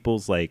know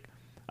people's like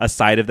a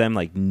side of them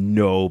like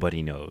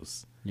nobody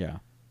knows. Yeah.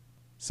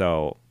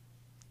 So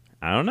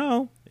I don't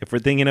know if we're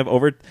thinking of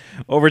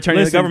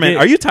overturning the government.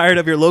 Are you tired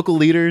of your local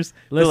leaders?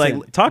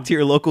 Like talk to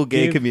your local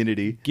gay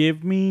community.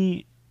 Give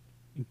me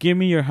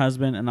your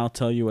husband and I'll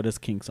tell you what his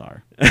kinks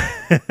are.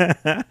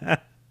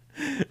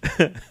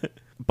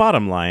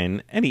 bottom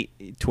line, any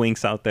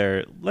twinks out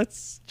there,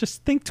 let's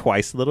just think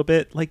twice a little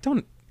bit. Like,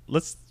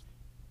 let's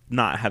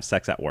not have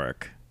sex at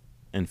work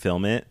and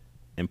film it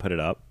and put it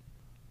up.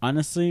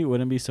 Honestly,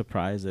 wouldn't be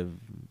surprised if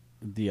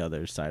the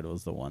other side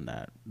was the one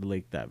that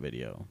leaked that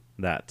video.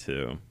 That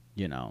too.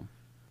 You know,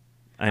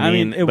 I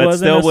mean, it but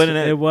wasn't still,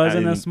 it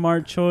wasn't a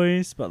smart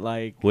choice, but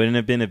like, wouldn't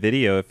have been a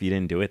video if you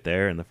didn't do it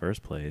there in the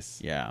first place.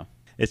 yeah,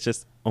 It's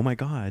just, oh my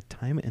God,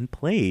 time and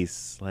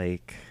place.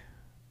 Like,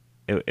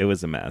 it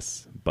was a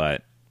mess,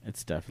 but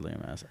it's definitely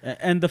a mess.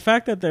 And the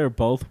fact that they're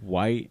both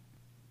white,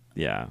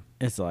 yeah,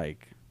 it's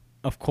like,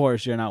 of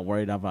course, you're not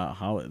worried about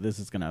how this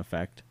is going to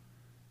affect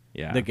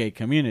yeah. the gay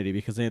community,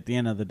 because at the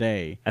end of the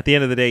day,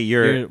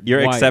 you're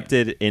white.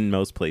 accepted in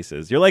most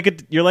places. You're like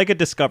a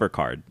Discover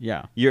card.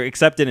 yeah. You're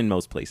accepted in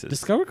most places.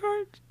 Discover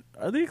cards?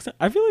 Are they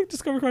I feel like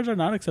Discover cards are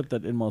not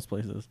accepted in most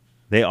places.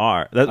 They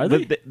are. Are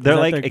they? They're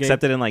like their gay-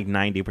 accepted in like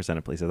 90%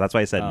 of places. That's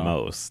why I said Oh.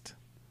 most.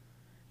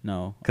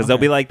 No. Because they'll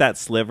be like that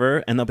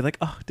sliver, and they'll be like,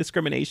 oh,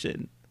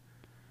 discrimination.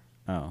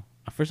 Oh.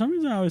 For some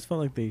reason, I always felt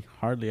like they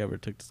hardly ever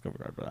took Discover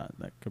card, but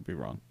that could be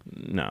wrong.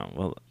 No,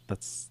 well,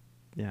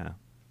 yeah.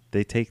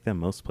 They take them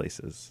most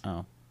places.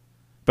 Oh.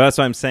 But that's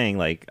what I'm saying.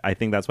 Like, I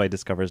think that's why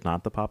Discover is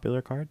not the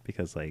popular card,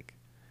 because like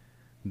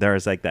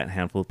there's like that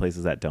handful of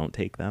places that don't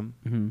take them.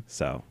 Mm-hmm.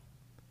 So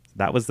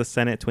that was the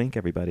Senate twink,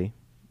 everybody.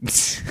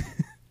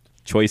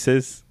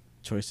 Choices.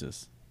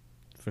 Choices.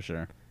 For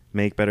sure.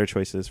 Make better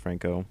choices,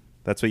 Franco.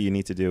 That's what you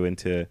need to do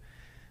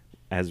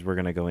as we're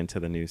going to go into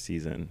the new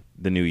season,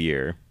 the new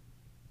year.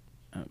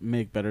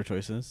 Make better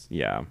choices.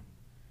 Yeah.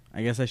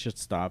 I guess I should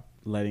stop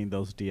letting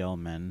those DL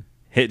men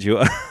Hit you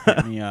up.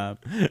 hit me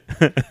up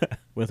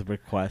with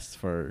requests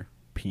for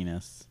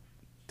penis.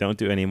 Don't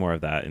do any more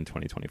of that in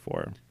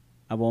 2024.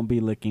 I won't be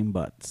licking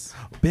butts.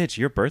 Bitch,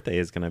 your birthday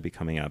is going to be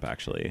coming up,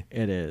 actually.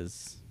 It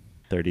is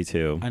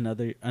 32.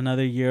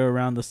 another year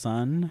around the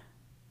sun,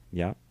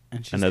 Yeah.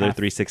 and she's Another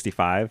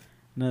 365.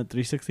 another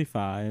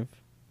 365,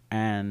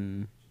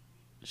 and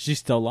she's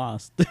still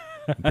lost.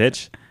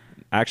 Bitch,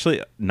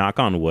 actually, knock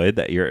on wood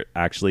that you're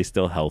actually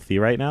still healthy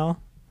right now,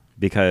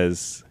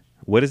 because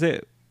what is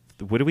it?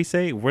 What did we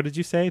say? What did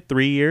you say?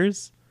 3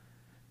 years?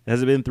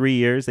 Has it been 3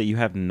 years that you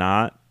have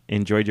not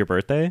enjoyed your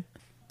birthday?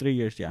 3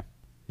 years, yeah.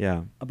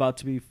 Yeah. About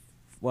to be,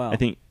 well. I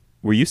think,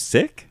 were you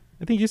sick?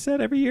 I think you said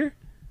every year.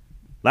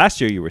 Last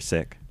year you were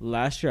sick.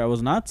 Last year I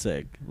was not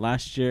sick.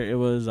 Last year it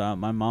was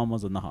my mom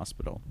was in the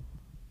hospital.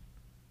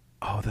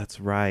 Oh, that's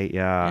right.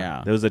 Yeah.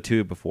 Yeah. There was a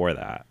 2 before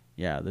that.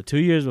 Yeah, the 2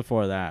 years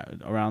before that,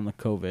 around the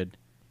COVID,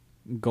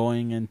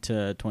 going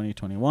into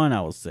 2021,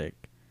 I was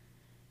sick.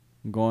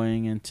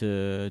 Going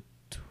into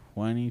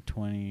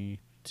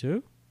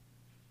 2022,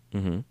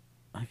 Mm-hmm.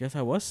 I guess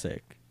I was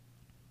sick.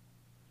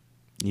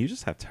 You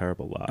just have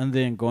terrible luck. And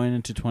then going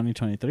into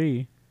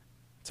 2023,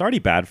 It's already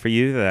bad for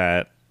you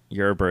that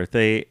your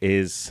birthday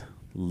is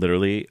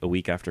literally a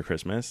week after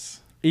Christmas.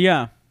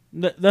 yeah,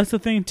 that's the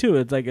thing too.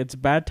 It's like it's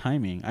bad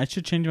timing. I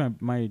should change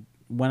my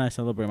when I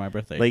celebrate my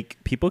birthday. Like,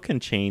 people can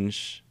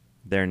change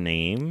their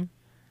name.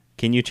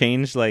 Can you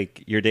change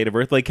like your date of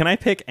birth? Like, can I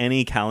pick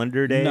any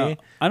calendar day No,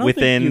 I don't think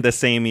within you- the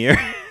same year?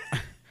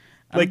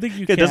 I Like, don't think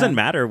you it doesn't can.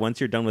 matter once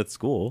you're done with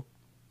school.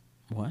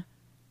 What?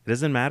 It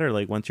doesn't matter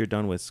like once you're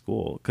done with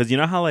school, because you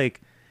know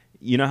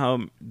how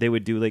they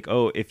would do like,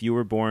 oh, if you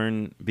were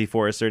born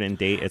before a certain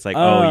date, it's like,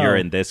 oh, you're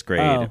in this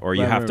grade, Oh, or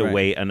you right, have right, to right.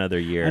 wait another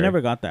year. I never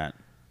got that.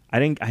 I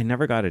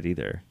never got it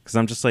either, because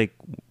I'm just like,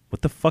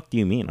 what the fuck do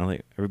you mean? I'm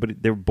like, everybody,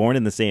 they were born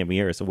in the same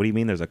year, so what do you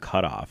mean there's a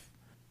cutoff?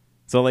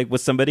 So like,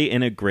 was somebody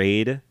in a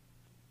grade,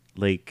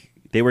 like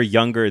they were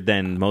younger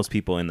than most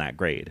people in that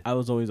grade? I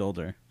was always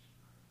older.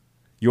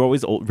 You're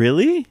always old,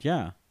 really?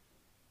 Yeah.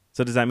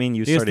 So does that mean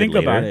you Because started think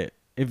later? about it.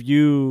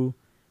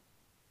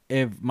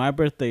 If my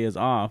birthday is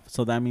off,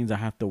 so that means I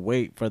have to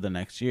wait for the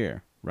next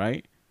year,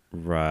 right?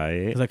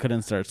 Right. Because I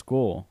couldn't start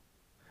school.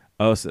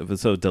 Oh,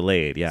 so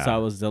delayed, yeah. So I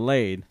was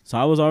delayed. So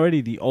I was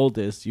already the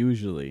oldest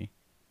usually.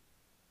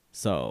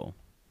 So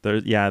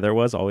There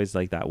was always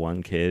like that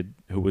one kid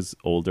who was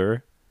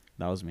older.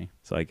 that was me.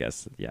 So I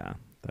guess, yeah,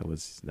 that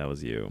was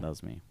you. That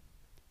was me.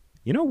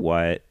 You know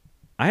what?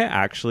 I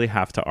actually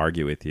have to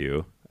argue with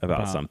you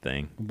about About-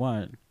 something.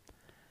 What?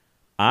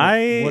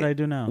 What I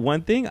do now?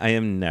 One thing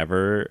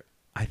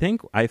I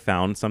think I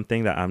found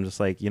something that I'm just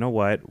like, you know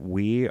what?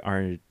 We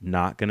are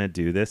not going to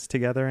do this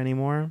together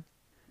anymore.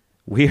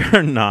 We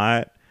are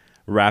not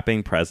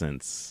wrapping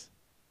presents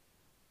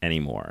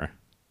anymore.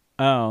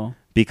 Oh.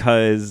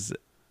 Because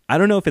I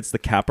don't know if it's the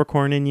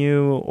Capricorn in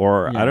you,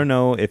 or Yeah. I don't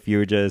know if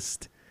you're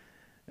just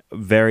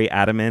very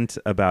adamant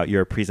about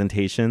your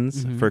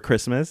presentations Mhm. for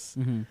Christmas,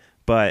 Mm-hmm.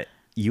 but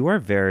you are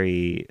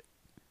very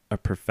a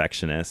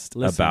perfectionist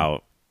Listen.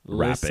 about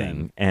Listen.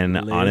 rapping. And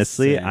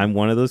honestly, Listen. I'm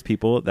one of those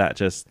people that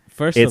just,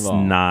 First it's of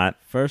all,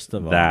 not first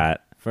of all,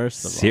 that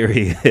first of all,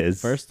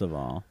 serious. First of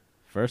all,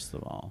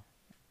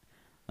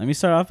 let me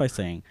start off by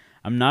saying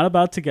I'm not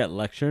about to get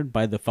lectured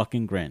by the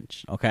fucking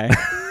Grinch, okay?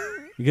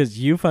 Because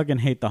you fucking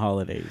hate the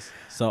holidays.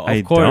 So of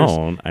I course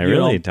don't. I you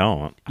really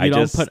don't. You I don't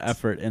just put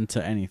effort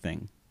into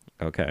anything.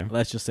 Okay.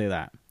 Let's just say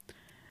that.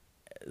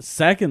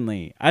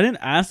 Secondly, I didn't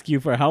ask you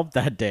for help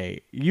that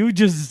day. You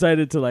just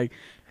decided to like,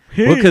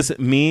 hey, Well, because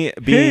me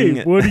being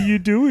hey, what are you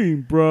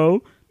doing,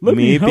 bro? Let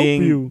me help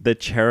being you. the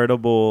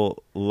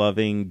charitable,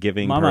 loving,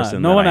 giving Mama,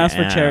 person. no that one I asked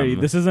for charity.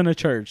 am, This isn't a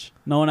church.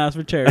 No one asked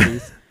for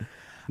charities.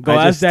 Go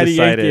I ask just Daddy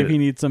Yankee decided- if he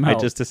needs some help.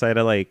 I just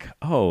decided like,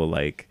 oh,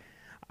 like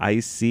I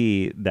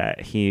see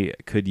that he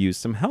could use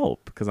some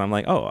help because I'm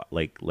like, oh,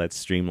 like let's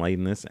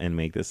streamline this and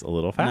make this a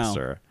little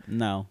faster.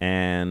 No.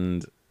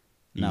 And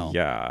No.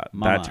 yeah,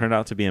 Mama. that turned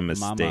out to be a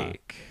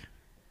mistake.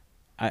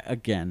 I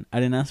didn't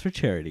ask for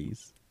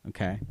charities.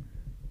 Okay.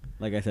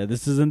 Like I said,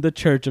 this isn't the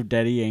church of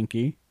Daddy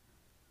Yankee.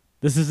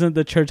 This isn't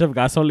the church of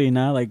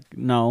Gasolina. Like,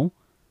 no.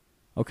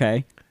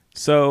 Okay.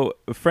 So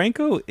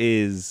Franco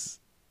is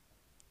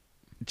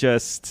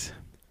just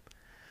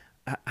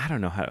I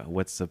don't know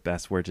what's the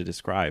best word to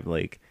describe.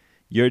 Like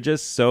you're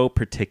just so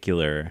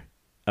particular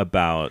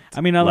about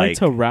I mean, I like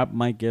to wrap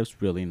my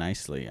gifts really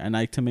nicely. I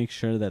like to make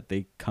sure that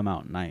they come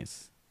out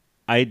nice.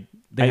 I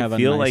have a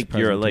feel nice like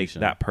you're like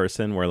presentation. that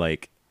person where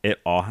like it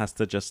all has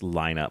to just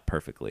line up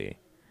perfectly.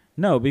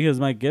 No, because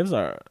my gifts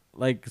are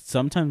like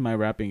sometimes my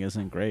wrapping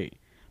isn't great,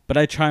 but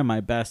I try my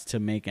best to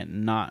make it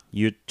not.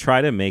 You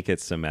try to make it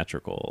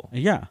symmetrical.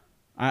 Yeah,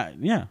 I'm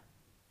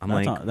that's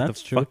like, all- what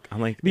that's the true. fuck? I'm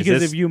like, is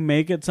because this if you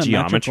make it geometry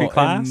symmetrical,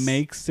 class? it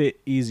makes it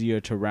easier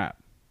to wrap.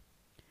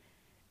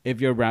 If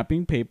your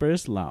wrapping paper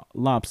is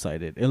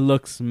lopsided, it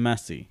looks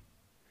messy,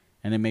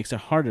 and it makes it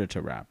harder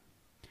to wrap.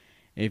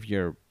 If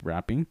your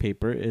wrapping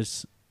paper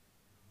is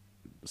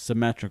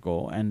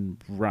symmetrical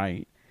and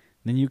right,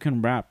 then you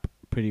can wrap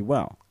pretty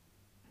well.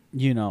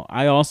 You know,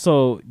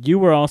 you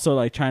were also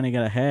like trying to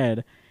get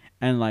ahead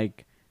and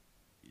like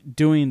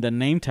doing the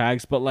name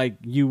tags, but like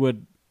you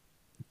would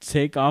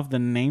take off the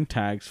name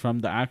tags from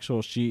the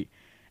actual sheet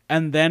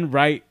and then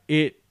write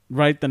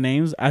the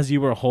names as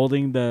you were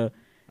holding the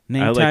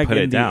name I, like, tag put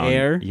in it the down.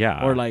 air.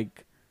 Yeah. Or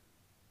like,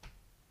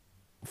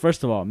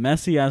 first of all,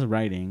 messy as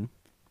writing.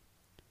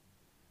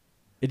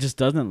 It just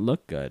doesn't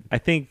look good. I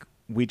think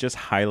we just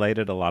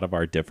highlighted a lot of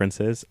our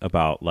differences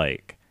about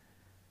like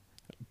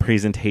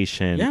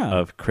presentation Yeah.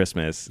 of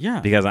Christmas.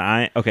 Yeah. Because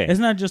It's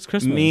not just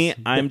Christmas. me,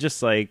 I'm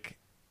just like,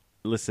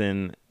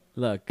 listen,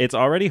 Look, it's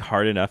already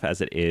hard enough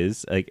as it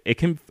is. Like it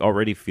can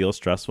already feel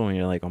stressful when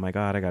you're like, oh my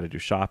God, I got to do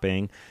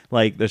shopping.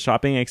 Like the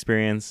shopping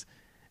experience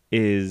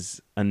is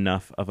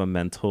enough of a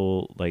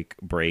mental like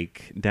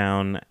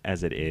breakdown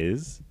as it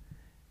is.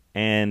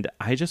 And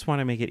I just want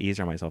to make it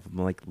easier on myself. I'm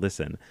like,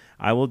 listen,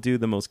 I will do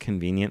the most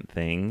convenient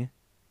thing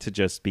to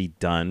just be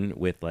done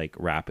with like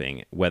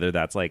wrapping, whether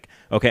that's like,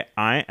 okay,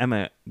 I am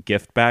a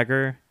gift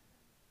bagger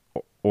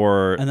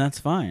or and that's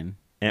fine.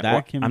 and, That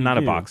or can I'm be not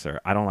a you. boxer.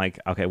 I don't like.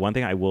 Okay, one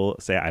thing I will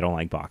say, I don't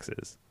like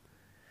boxes.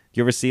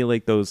 You ever see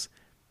like those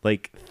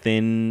like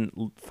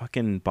thin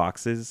fucking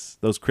boxes?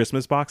 Those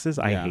Christmas boxes?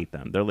 I Yeah. hate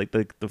them. They're like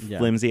the Yeah.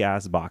 flimsy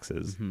ass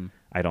boxes. Mm-hmm.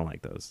 I don't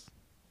like those.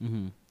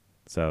 Mm-hmm.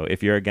 So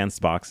if you're against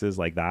boxes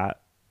like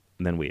that,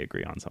 then we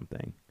agree on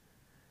something.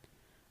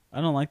 I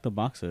don't like the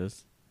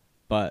boxes,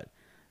 but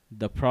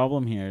the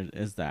problem here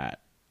is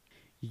that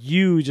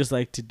you just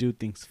like to do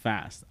things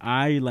fast.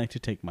 I like to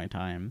take my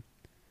time.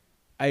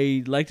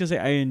 I like to say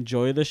I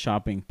enjoy the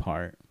shopping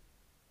part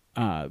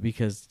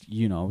because,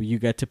 you know, you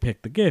get to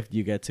pick the gift.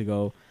 You get to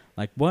go,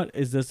 like, what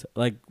is this?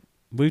 Like,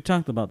 we've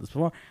talked about this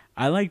before.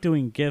 I like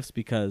doing gifts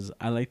because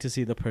I like to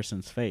see the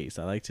person's face.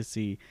 I like to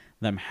see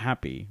them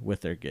happy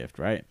with their gift,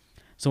 right?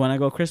 So when I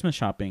go Christmas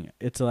shopping,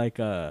 it's like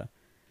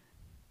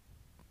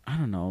I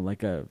don't know,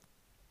 like a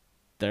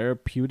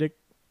therapeutic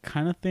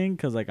kind of thing.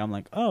 Because, like, I'm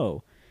like,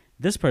 oh,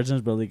 this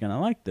person's really going to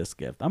like this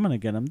gift. I'm going to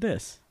get them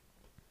this.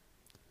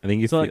 I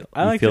think you So, feel, like,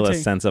 I like you feel to a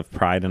take- sense of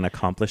pride and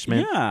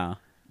accomplishment.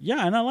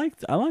 Yeah, and I like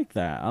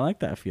that. I like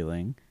that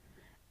feeling.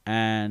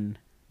 And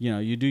you know,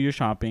 you do your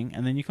shopping,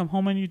 and then you come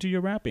home and you do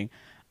your wrapping.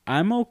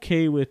 I'm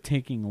okay with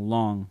taking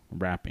long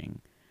wrapping.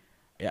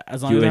 Yeah,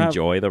 as long You as I have,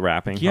 enjoy the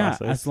wrapping yeah,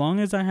 process? as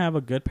long as I have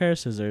a good pair of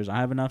scissors, I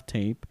have enough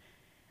tape,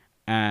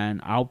 and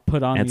I'll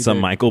put on And some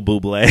either Michael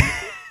Bublé.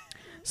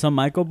 some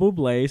Michael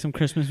Bublé, some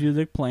Christmas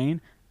music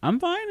playing. I'm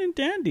fine and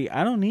dandy.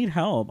 I don't need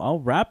help. I'll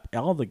wrap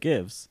all the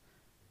gifts.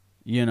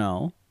 You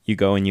know. You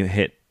go and you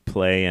hit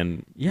play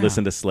and Yeah.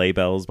 listen to Sleigh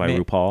Bells by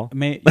RuPaul.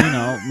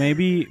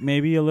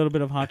 Maybe a little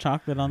bit of hot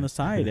chocolate on the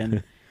side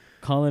and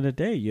call it a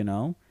day, you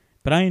know.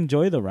 But I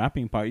enjoy the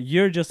wrapping part.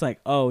 You're just like,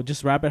 oh,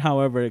 just wrap it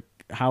however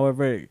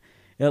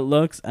it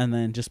looks, and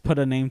then just put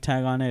a name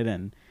tag on it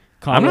and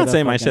call I'm it not a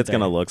saying my fucking shit's day.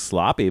 gonna look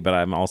sloppy, but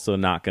I'm also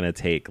not gonna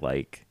take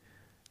like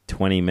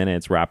 20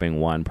 minutes wrapping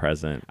one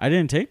present. I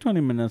didn't take 20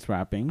 minutes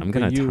wrapping. I'm but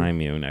gonna you, time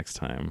you next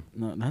time.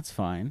 No, that's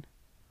fine.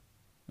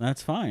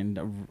 That's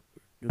fine.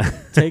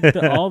 Take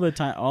all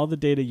the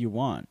data you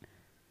want.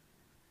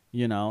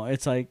 You know,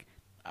 it's like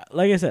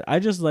I said, I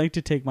just like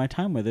to take my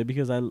time with it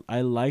because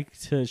I like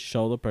to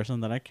show the person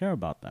that I care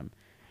about them.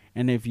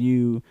 And if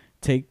you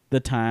take the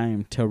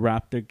time to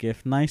wrap their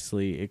gift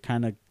nicely, it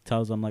kind of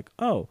tells them like,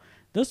 oh,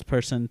 this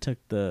person took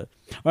or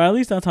at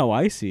least that's how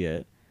I see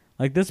it.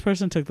 Like, this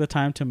person took the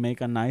time to make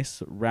a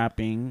nice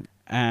wrapping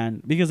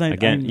And because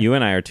Again, you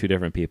and I are two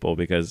different people,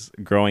 because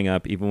growing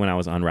up, even when I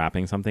was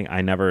unwrapping something,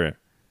 I never,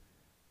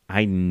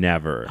 honey,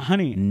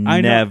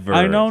 never.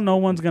 I know no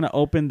one's gonna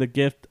open the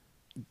gift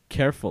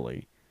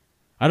carefully.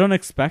 I don't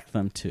expect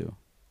them to.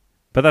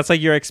 But that's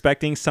like you're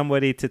expecting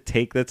somebody to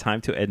take the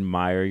time to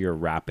admire your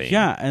wrapping.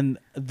 Yeah, and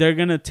they're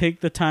gonna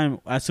take the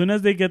time as soon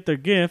as they get their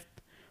gift,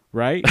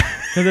 right?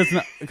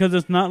 Because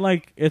it's not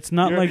like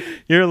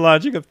your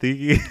logic of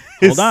thinking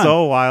is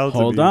so wild.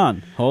 Hold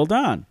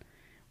on.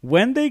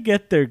 When they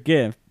get their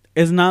gift,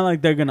 it's not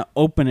like they're gonna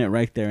open it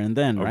right there and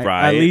then,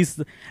 right?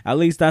 At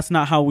least that's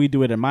not how we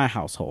do it in my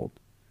household.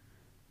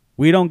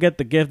 We don't get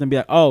the gift and be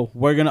like, "Oh,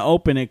 we're gonna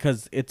open it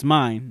because it's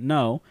mine."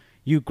 No,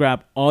 you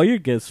grab all your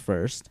gifts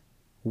first.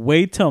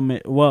 Wait till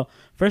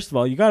first of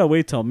all, you gotta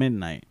wait till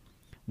midnight.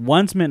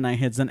 Once midnight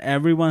hits, then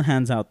everyone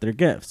hands out their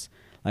gifts.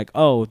 Like,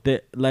 oh,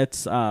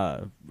 let's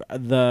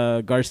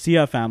the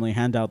Garcia family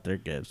hand out their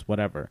gifts,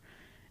 whatever.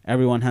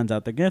 Everyone hands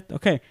out the gift.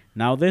 Okay,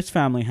 now this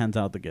family hands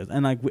out the gifts,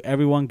 and like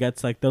everyone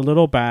gets like the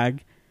little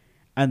bag,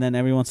 and then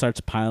everyone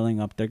starts piling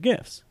up their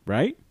gifts,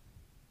 right?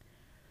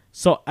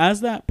 So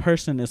as that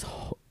person is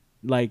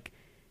like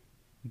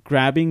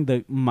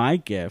grabbing my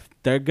gift,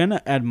 they're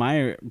gonna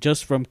admire it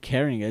just from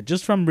carrying it,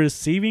 just from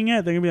receiving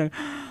it. They're gonna be like,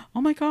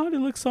 "Oh my god, it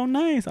looks so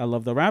nice! I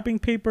love the wrapping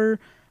paper."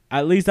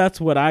 At least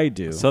that's what I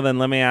do. So then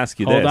let me ask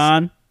you this. Hold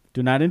on.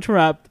 Do not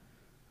interrupt.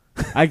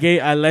 I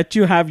let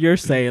you have your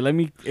say. Let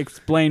me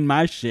explain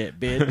my shit,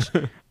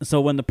 bitch. So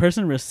when the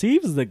person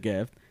receives the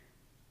gift,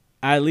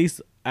 at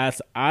least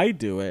as I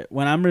do it,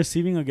 when I'm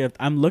receiving a gift,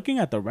 I'm looking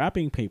at the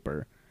wrapping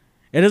paper.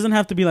 It doesn't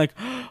have to be like,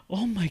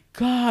 oh my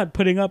god,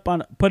 put it up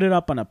on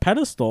a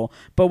pedestal.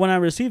 But when I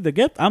receive the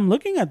gift, I'm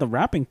looking at the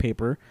wrapping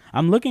paper.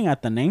 I'm looking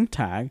at the name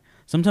tag.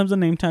 Sometimes the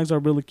name tags are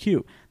really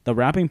cute. The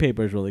wrapping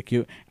paper is really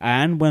cute.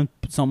 And when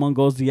someone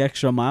goes the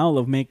extra mile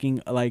of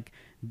making like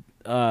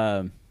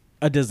a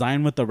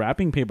design with the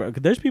wrapping paper,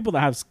 there's people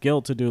that have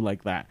skill to do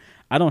like that.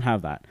 I don't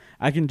have that.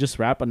 I can just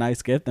wrap a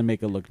nice gift and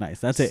make it look nice.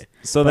 That's it.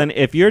 So then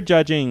if you're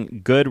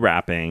judging good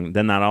wrapping,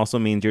 then that also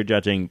means you're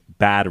judging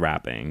bad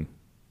wrapping.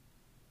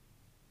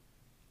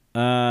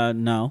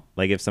 No.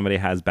 Like if somebody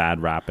has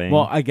bad wrapping.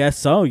 Well, I guess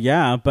so,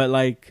 yeah. But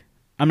like,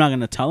 I'm not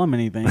gonna tell them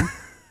anything.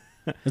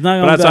 It's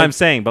not. But that's what I'm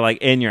saying. But like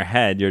in your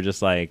head, you're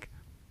just like,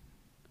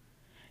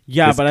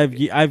 yeah. But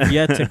I've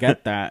yet to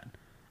get that.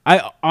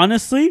 I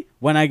honestly,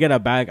 when I get a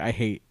bag, I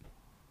hate.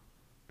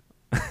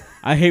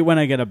 I hate when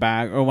I get a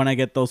bag or when I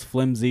get those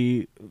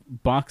flimsy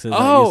boxes.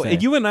 Oh,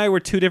 you and I were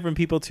two different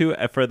people too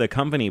for the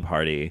company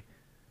party.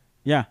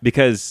 Yeah,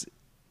 because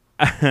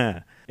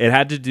it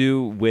had to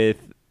do with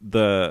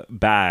the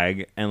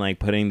bag and like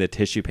putting the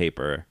tissue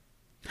paper,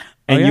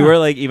 and you were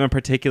like even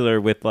particular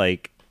with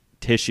like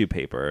tissue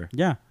paper.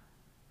 Yeah,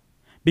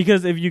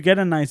 because if you get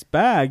a nice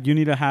bag, you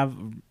need to have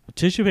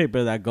tissue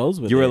paper that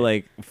goes with it. You were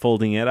like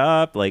folding it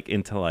up like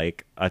into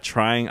like a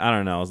triangle. I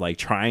don't know, it was like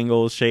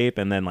triangle shape,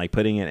 and then like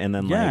putting it and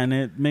then and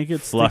it make it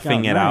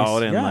fluffing it nice.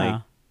 out and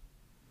like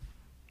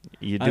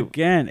you do.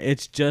 Again,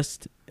 it's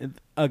just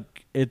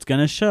it's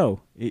gonna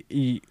show.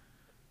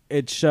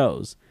 It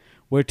shows.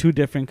 We're two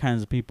different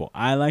kinds of people.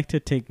 I like to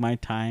take my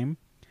time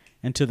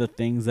into the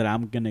things that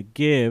I'm gonna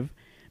give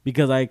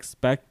because I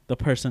expect the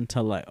person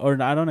to like,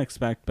 or I don't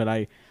expect, but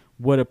I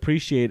would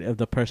appreciate if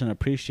the person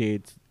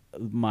appreciates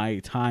my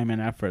time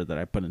and effort that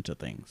I put into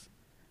things.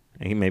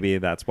 And maybe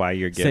that's why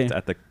your gift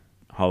at the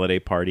holiday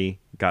party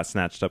got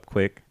snatched up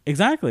quick.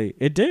 Exactly.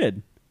 It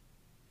did.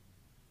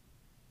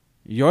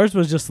 Yours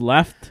was just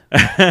left.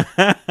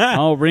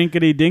 Oh,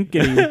 rinkety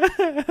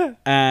dinkety.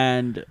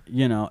 And,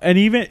 you know, and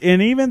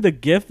even the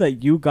gift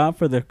that you got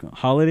for the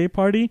holiday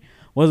party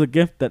was a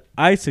gift that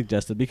I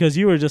suggested because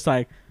you were just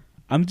like,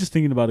 I'm just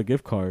thinking about a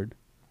gift card.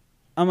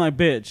 I'm like,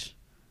 bitch.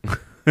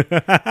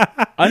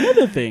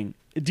 Another thing.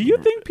 Do you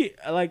think,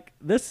 like,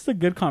 this is a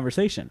good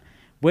conversation.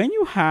 When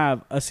you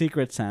have a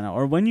Secret Santa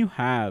or when you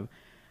have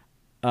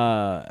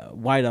a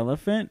white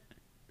elephant,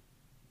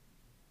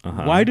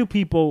 why do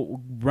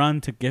people run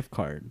to gift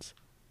cards?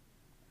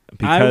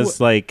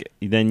 Because, like,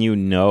 then you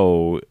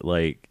know,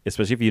 like,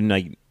 especially if you,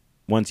 like,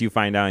 once you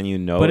find out and you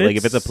know, like,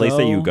 if it's a place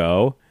that you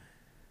go.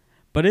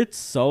 But it's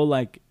so,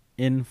 like,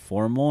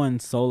 informal and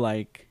so,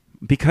 like.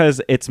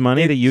 Because it's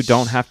money that you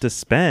don't have to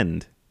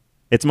spend.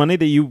 It's money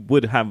that you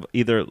would have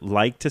either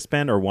liked to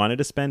spend or wanted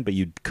to spend, but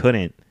you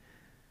couldn't.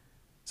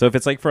 So if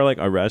it's like for like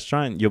a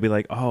restaurant, you'll be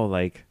like, oh,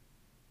 like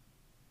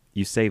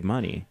you save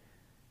money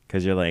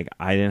because you're like,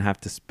 I didn't have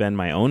to spend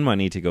my own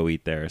money to go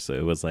eat there. So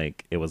it was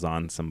like it was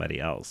on somebody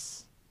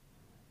else.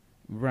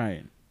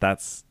 Right.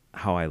 That's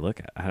how I look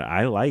at it.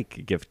 I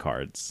like gift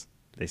cards.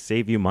 They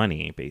save you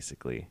money,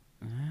 basically.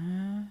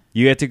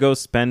 You get to go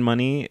spend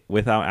money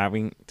without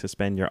having to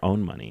spend your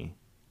own money.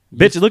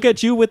 Bitch, look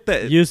at you with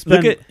the... You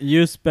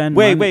spend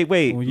Wait.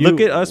 money.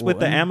 Look at us with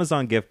the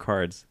Amazon gift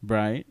cards.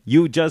 Right.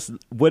 You just...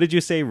 What did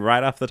you say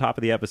right off the top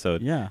of the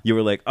episode? Yeah. You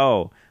were like,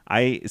 oh,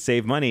 I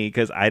save money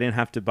because I didn't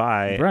have to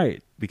buy...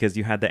 Right. Because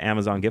you had the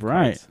Amazon gift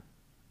cards.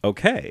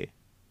 Okay.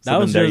 So that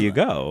was there you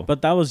go.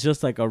 But that was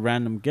just like a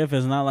random gift.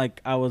 It's not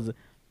like I was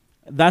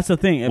That's the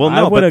thing. If Well,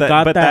 no, I would have but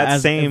got but that that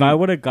as same- if I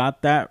would have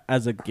got that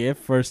as a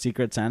gift for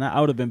Secret Santa, I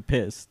would have been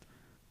pissed.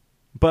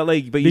 But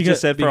you Because-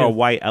 just said for a because-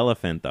 white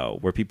elephant though,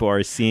 where people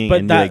are seeing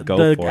But and that they go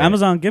the for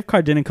Amazon gift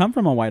card didn't come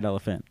from a white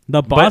elephant. The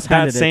it. boss But that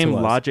handed same it to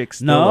us. logic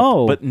still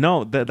No. but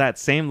no, that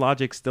same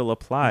logic still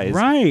applies,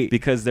 Right.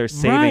 Because they're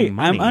saving Right.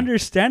 money. I'm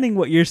understanding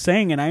what you're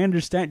saying, and I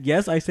understand.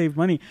 Yes, I save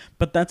money,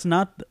 but that's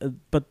not.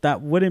 But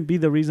that wouldn't be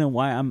the reason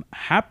why I'm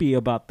happy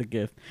about the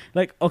gift.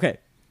 Like, okay,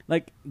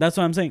 like that's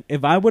what I'm saying.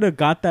 If I would have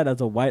got that as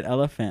a white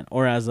elephant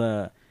or as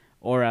a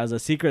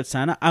Secret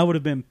Santa, I would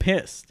have been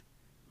pissed.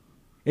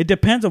 It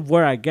depends of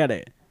where I get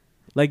it.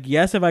 Like,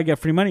 yes, if I get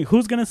free money,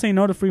 who's gonna say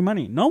no to free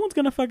money? No one's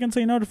gonna fucking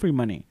say no to free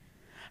money.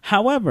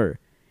 However,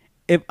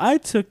 if I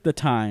took the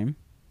time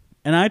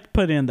and I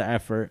put in the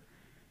effort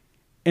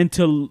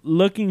into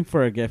looking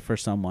for a gift for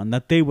someone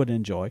that they would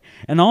enjoy,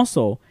 and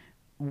also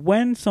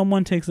when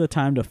someone takes the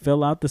time to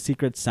fill out the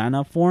Secret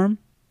Santa form,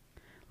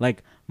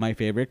 like, my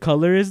favorite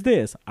color is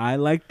this, I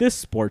like this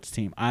sports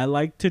team, I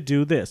like to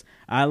do this,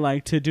 I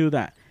like to do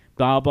that,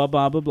 blah blah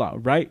blah blah blah,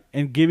 right?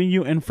 And giving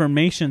you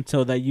information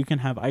so that you can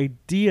have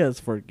ideas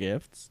for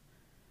gifts.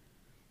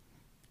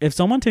 If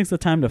someone takes the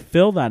time to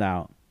fill that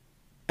out,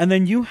 and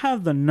then you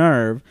have the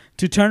nerve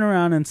to turn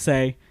around and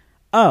say,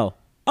 "Oh,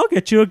 I'll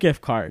get you a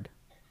gift card."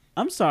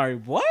 I'm sorry,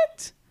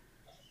 what?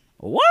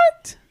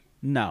 What?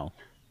 No,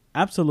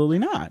 absolutely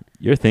not.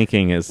 Your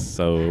thinking is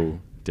so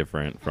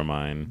different from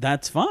mine.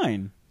 That's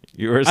fine.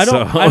 You are I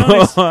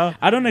don't. so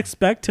I don't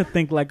expect to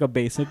think like a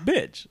basic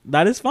bitch.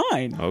 That is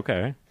fine.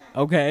 okay.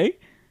 Okay,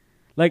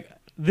 like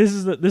this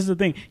is the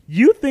thing.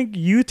 You think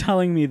you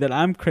telling me that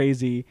I'm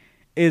crazy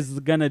is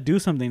gonna do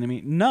something to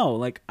me? No,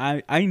 like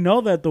I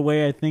know that the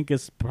way I think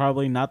is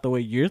probably not the way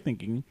you're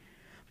thinking,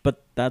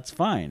 but that's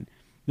fine.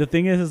 The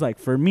thing is like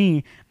for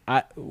me,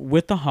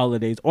 with the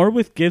holidays or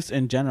with gifts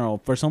in general,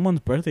 for someone's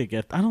birthday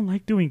gift, I don't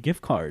like doing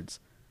gift cards.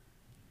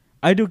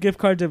 I do gift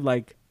cards of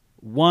like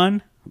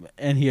one,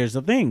 and here's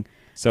the thing.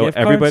 So Gift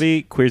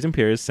everybody, queers and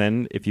peers,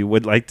 send if you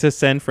would like to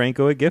send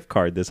Franco a gift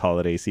card this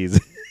holiday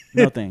season.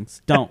 No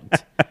thanks.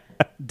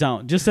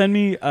 Don't. Just send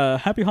me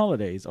happy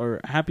holidays or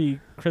happy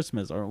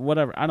Christmas or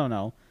whatever. I don't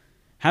know.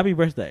 Happy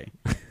birthday.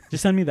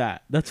 Just send me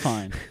that. That's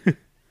fine.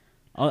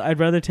 I'd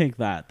rather take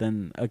that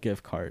than a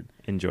gift card.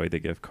 Enjoy the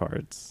gift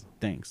cards.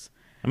 Thanks.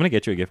 I'm gonna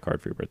get you a gift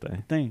card for your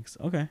birthday. Thanks.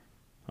 Okay.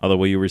 Although,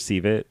 will you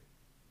receive it?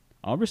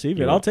 I'll receive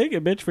You it. I'll won't. take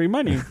it, bitch. Free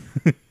money.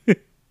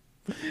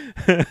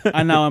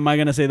 And now, am I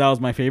going to say that was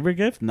my favorite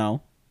gift?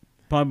 No.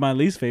 Probably my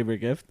least favorite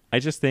gift. I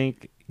just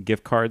think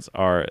gift cards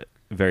are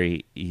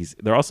very easy.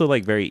 They're also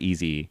like very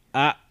easy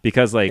Ah,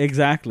 because like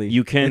exactly.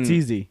 you can- It's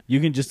easy. You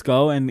can just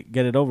go and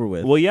get it over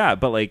with. well, yeah,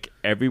 but like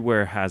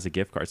everywhere has a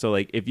gift card. So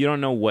like if you don't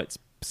know what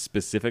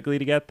specifically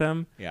to get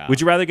them, Yeah.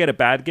 would you rather get a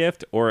bad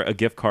gift or a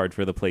gift card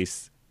for the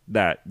place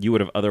that you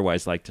would have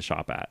otherwise liked to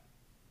shop at?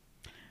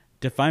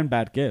 Define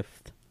bad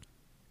gift.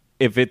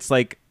 If it's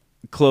like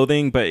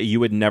clothing, but you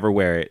would never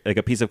wear it, like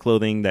a piece of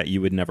clothing that you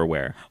would never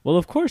wear, Well,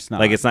 of course not.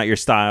 like it's not your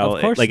style.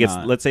 Of course like it's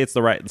not. let's say it's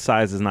the right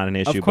size is not an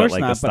issue, Of course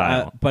but like not. the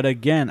style. But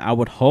again, I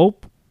would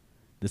hope.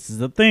 This is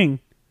the thing.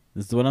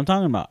 This is what I'm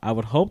talking about. I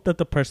would hope that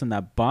the person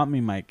that bought me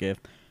my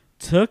gift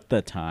took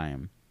the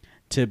time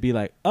to be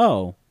like,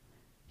 oh,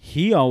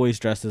 he always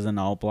dresses in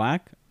all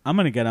black. I'm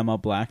gonna get him a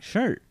black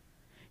shirt.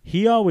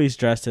 He always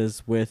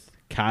dresses with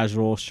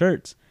casual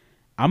shirts.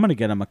 I'm gonna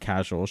get him a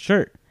casual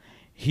shirt.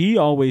 He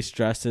always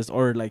dresses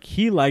or like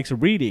he likes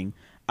reading.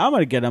 I'm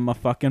gonna get him a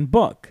fucking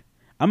book.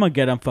 I'm gonna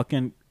get him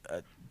fucking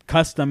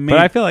custom made. But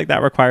I feel like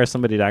that requires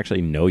somebody to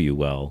actually know you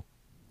well.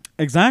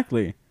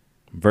 Exactly.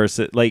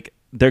 Versus like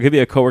there could be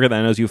a coworker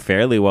that knows you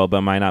fairly well,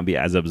 but might not be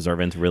as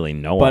observant to really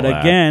know. But all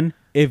that. again,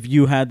 if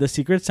you had the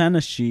Secret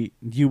Santa sheet,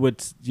 you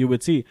would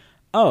see,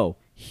 oh,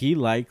 he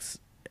likes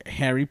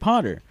Harry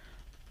Potter,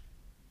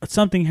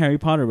 something Harry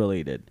Potter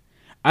related.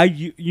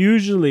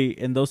 Usually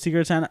in those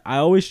Secret Santa, I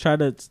always try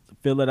to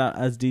fill it out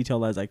as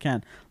detailed as I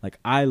can. Like,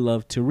 I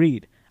love to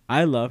read.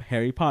 I love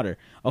Harry Potter.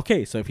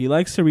 Okay, so if he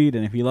likes to read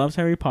and if he loves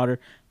Harry Potter,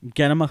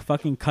 get him a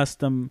fucking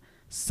custom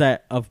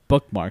set of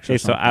bookmarks. Okay, Or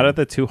so something. out of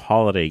the two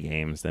holiday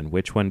games, then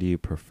which one do you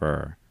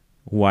prefer?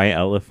 White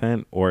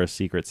Elephant or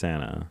Secret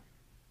Santa?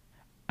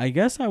 I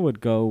guess I would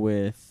go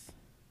with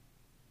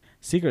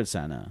Secret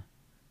Santa.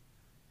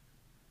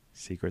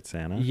 Secret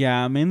Santa?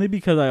 Yeah, mainly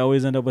because I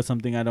always end up with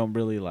something I don't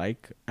really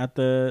like at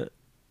the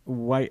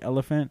White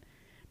Elephant.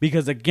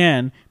 Because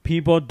again,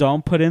 people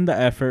don't put in the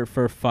effort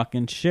for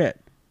fucking shit.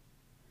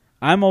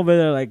 I'm over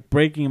there like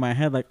breaking my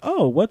head like,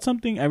 oh, what's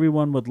something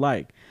everyone would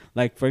like?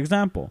 Like, for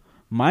example,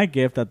 my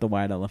gift at the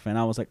White Elephant,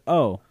 I was like,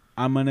 oh,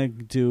 I'm going to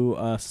do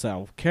a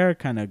self-care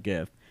kind of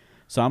gift.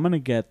 So I'm going to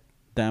get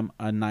them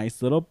a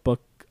nice little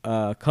book,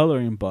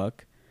 coloring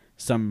book,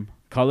 some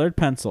colored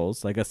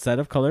pencils, like a set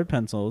of colored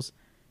pencils,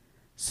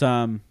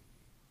 some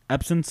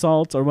Epsom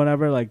salts or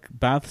whatever, like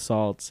bath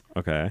salts,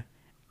 Okay.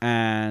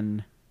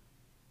 and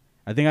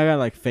I think I got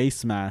like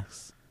face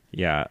masks.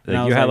 Yeah. And I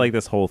Like, was you had like- like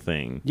this whole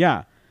thing.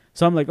 Yeah.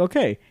 So I'm like,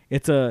 okay,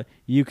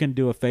 you can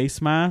do a face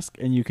mask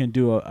and you can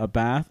do a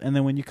bath. And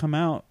then when you come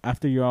out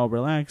after you're all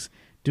relaxed,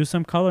 do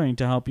some coloring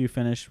to help you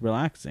finish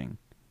relaxing.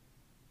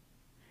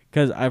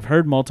 Because I've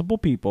heard multiple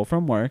people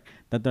from work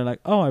that they're like,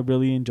 oh, I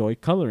really enjoy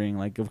coloring.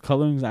 Like, if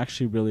coloring is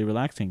actually really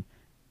relaxing.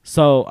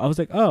 So I was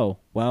like, oh,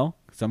 well,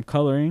 some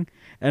coloring.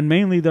 And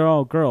mainly they're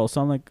all girls.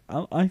 So I'm like,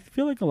 I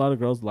feel like a lot of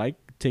girls like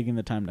taking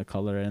the time to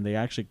color, and they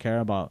actually care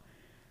about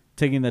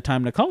taking the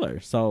time to color.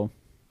 So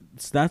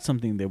that's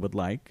something they would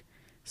like.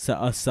 So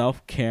a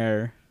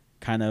self-care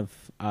kind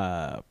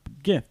of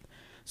gift.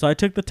 So I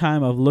took the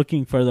time of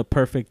looking for the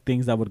perfect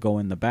things that would go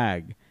in the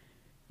bag.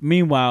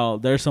 Meanwhile,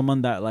 there's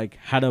someone that like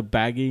had a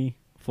baggie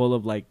full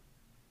of like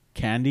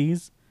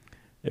candies.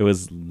 It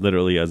was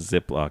literally a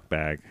Ziploc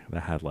bag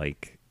that had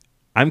like,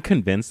 I'm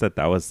convinced that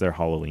was their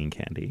Halloween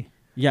candy.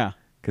 Yeah.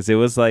 Because it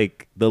was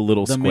like the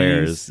little The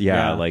squares. minis,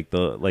 Yeah, yeah. like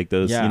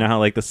those, Yeah. you know how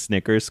like the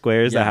Snickers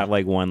squares that Yeah. have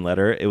like one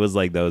letter? It was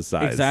like those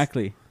size.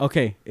 Exactly.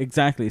 Okay,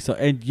 exactly. So,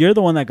 and you're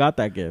the one that got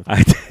that gift.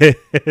 I did.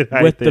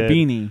 With the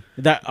beanie.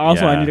 That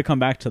also, I Yeah. need to come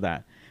back to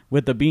that.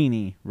 With the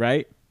beanie,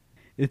 right?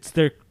 It's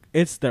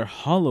their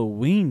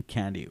Halloween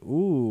candy.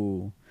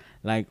 Ooh.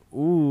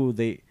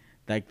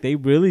 They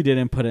really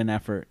didn't put an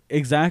effort.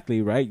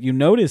 Exactly, right? You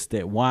noticed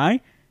it.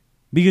 Why?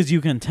 Because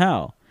you can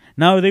tell.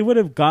 Now, they would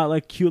have got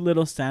like cute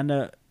little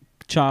Santa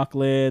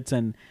chocolates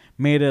and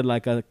made it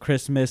like a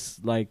Christmas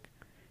like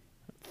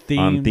theme.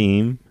 On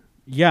theme.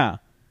 Yeah.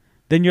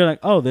 Then you're like,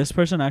 oh, this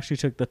person actually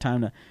took the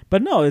time to.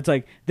 But no, it's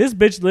like this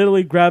bitch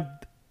literally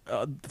grabbed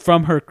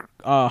from her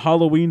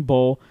Halloween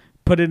bowl,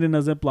 put it in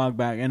a Ziploc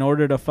bag, and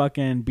ordered a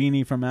fucking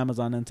beanie from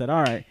Amazon and said,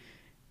 all right.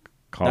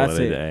 Call That's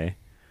it a it. day.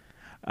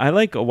 I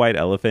like a white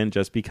elephant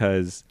just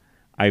because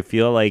I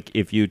feel like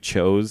if you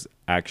chose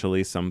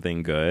actually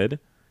something good,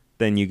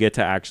 then you get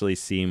to actually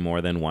see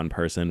more than one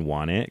person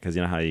want it, because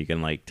you know how you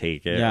can like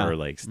take it Yeah. or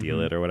like steal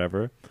it or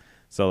whatever.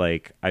 So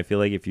like I feel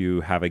like if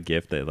you have a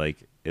gift that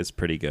like is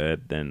pretty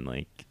good, then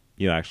like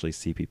you actually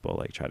see people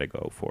like try to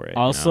go for it.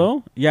 Also, you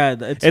know? yeah,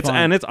 it's fun.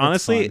 And it's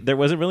honestly fun. there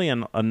wasn't really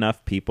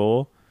enough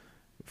people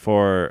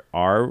for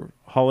our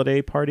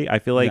holiday party. I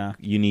feel like Yeah.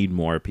 you need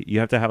more you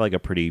have to have like a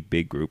pretty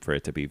big group for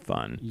it to be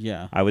fun.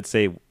 Yeah. I would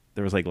say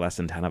there was like less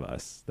than 10 of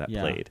us that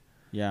Yeah. played.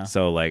 Yeah.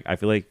 So like I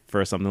feel like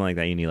for something like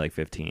that you need like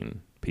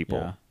 15 people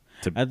Yeah.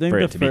 to I think for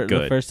the, it to be the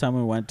good. first time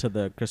we went to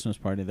the Christmas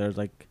party, there was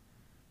like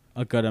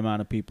a good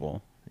amount of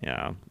people.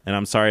 Yeah. And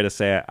I'm sorry to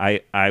say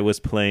I was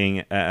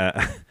playing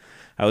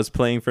I was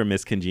playing for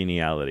Miss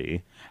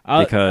Congeniality.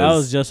 I Because-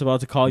 was just about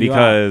to call you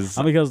because-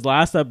 out. Because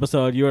last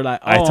episode you were like,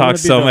 oh, I I'm talked gonna be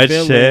so the much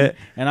villain, shit.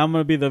 and I'm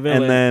gonna be the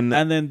villain.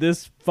 And then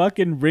this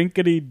fucking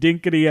rinkety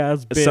dinkety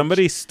ass bitch.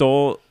 Somebody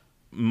stole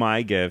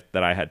my gift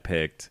that I had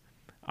picked.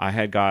 I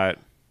had got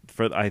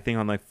I think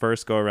on my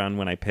first go around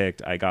when I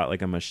picked, I got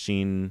like a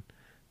machine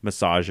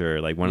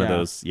massager, like one of Yeah.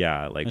 those,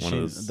 like one of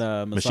those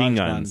the machine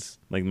massage guns,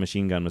 like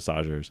machine gun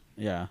massagers.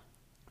 Yeah.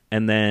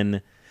 And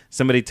then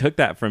somebody took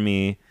that from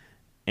me,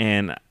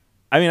 and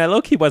I mean, I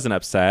low key wasn't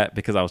upset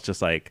because I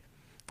was like,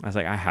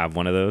 I have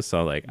one of those,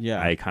 so like,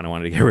 Yeah. I kind of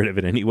wanted to get rid of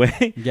it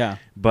anyway. Yeah.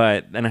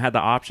 But then I had the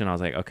option. I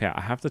was like, okay,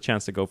 I have the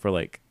chance to go for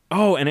like,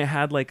 oh, and it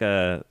had like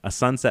a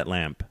sunset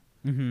lamp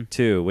Mm-hmm.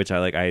 too, which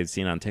I had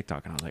seen on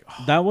TikTok, and I was like,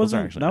 oh, That those are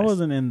wasn't actually nice.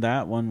 wasn't in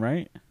that one,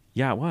 right?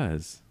 Yeah, it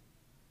was.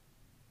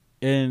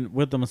 In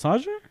with the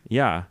massager?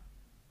 Yeah,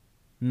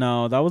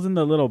 No, that was in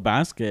the little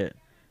basket.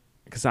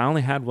 because I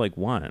only had like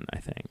one, I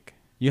think.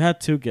 You had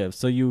two gifts.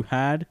 So you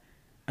had,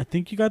 I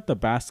think you got the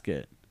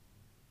basket.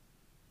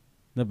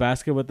 The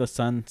basket with the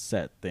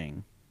sunset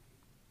thing.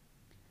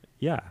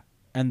 Yeah,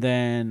 And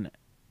then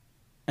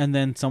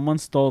someone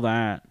stole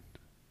that.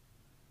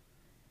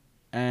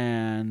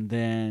 And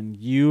then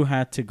you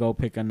had to go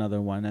pick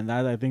another one. And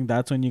I think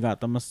that's when you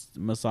got the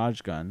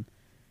massage gun.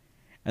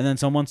 And then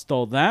someone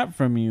stole that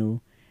from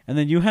you. And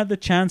then you had the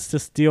chance to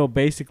steal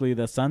basically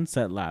the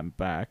sunset lamp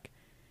back.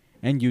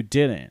 And you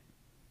didn't.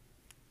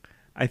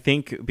 I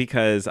think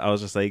because I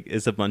was just like,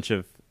 it's a bunch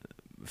of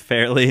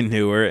fairly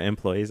newer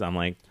employees. I'm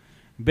like,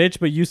 Bitch,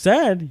 but you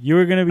said you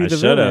were going to be I the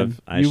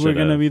should've. villain. You were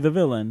going to be the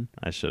villain.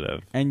 I should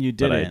have, And you but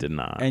didn't. I did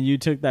not. And you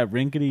took that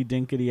rinkety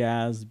dinkety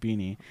ass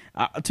beanie.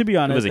 To be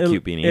honest, was a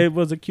cute beanie. It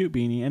was a cute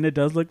beanie, and it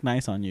does look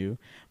nice on you.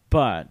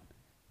 But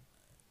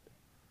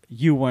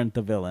you weren't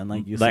the villain,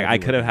 like you said. Like I you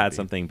could were have gonna had be.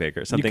 something bigger.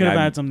 You Something could have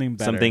I- had something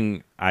better.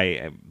 Something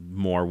I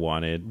more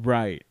wanted.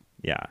 Right.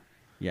 Yeah,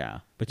 Yeah.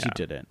 But you Yeah.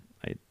 didn't.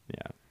 yeah.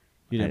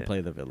 You didn't I-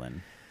 play the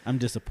villain. I'm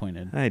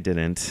disappointed. I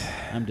didn't.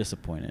 I'm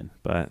disappointed.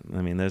 But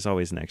I mean, there's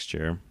always next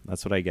year.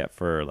 That's what I get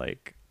for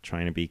like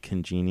trying to be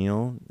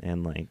congenial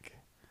and like,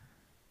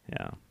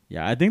 yeah.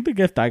 Yeah, I think the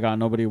gift I got,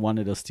 nobody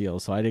wanted to steal,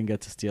 so I didn't get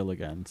to steal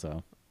again.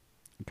 So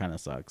it kind of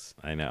sucks.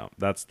 I know.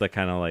 That's the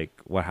kind of like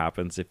what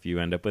happens if you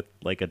end up with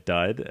like a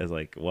dud, as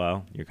like,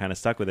 well, you're kind of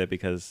stuck with it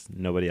because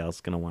nobody else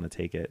is going to want to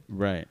take it.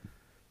 Right.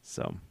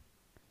 So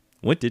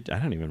I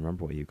don't even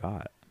remember what you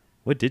got.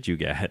 What did you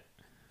get?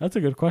 That's a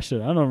good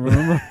question. I don't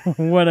remember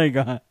what I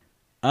got.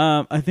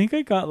 I think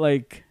I got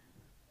like,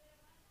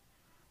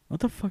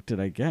 what the fuck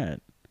did I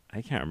get?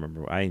 I can't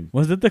remember.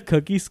 Was it the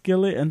cookie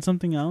skillet and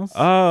something else?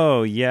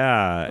 Oh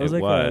yeah, It was it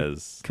like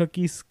was.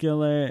 Cookie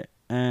skillet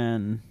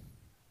and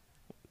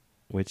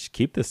Which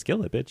keep the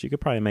skillet, bitch. You could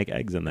probably make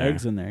eggs in there.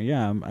 Eggs in there.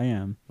 Yeah, I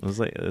am. It was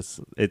like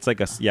it's like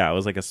it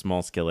was like a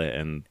small skillet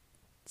and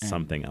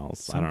something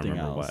else. I don't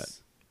remember what.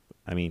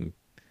 I mean,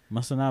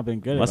 must have not been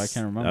good if I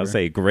can't remember. I would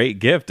say great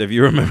gift if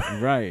you remember.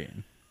 Right.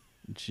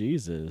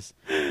 Jesus.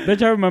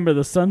 Bitch, I remember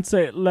the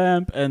sunset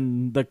lamp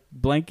and the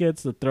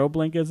blankets, the throw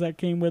blankets that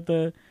came with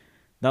that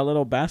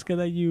little basket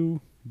that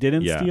you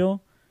didn't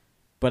steal.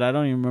 But I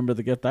don't even remember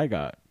the gift I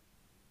got.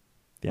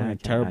 Yeah, We're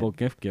terrible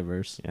gift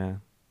givers. Yeah.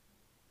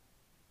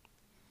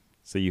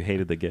 So you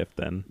hated the gift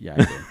then?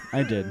 Yeah,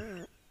 I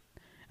did.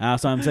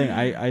 So I'm saying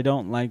I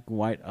don't like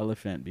White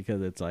Elephant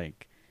because it's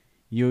like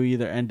you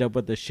either end up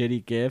with a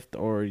shitty gift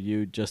or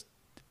you just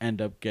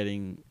end up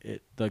getting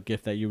the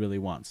gift that you really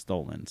want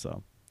stolen.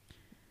 So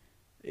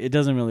it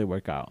doesn't really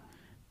work out.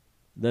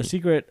 The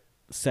Secret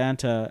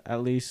Santa,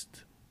 at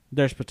least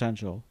there's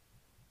potential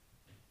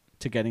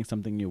to getting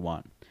something you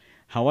want.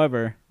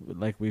 However,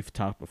 like we've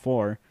talked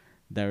before,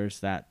 there's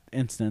that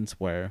instance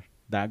where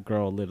that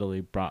girl literally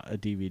brought a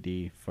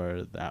DVD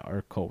for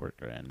our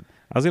coworker in.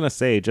 I was gonna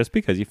say, just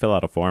because you fill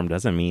out a form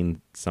doesn't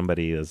mean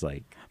somebody is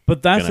like.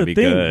 But that's the thing.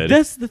 Good.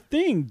 That's the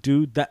thing,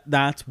 dude.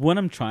 That's what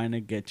I'm trying to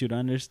get you to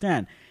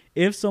understand.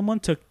 If someone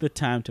took the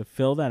time to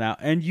fill that out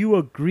and you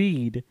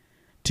agreed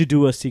to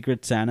do a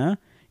Secret Santa,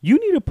 you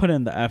need to put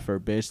in the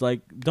effort, bitch.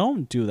 Like,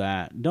 don't do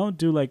that. Don't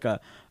do like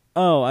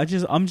I'm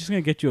just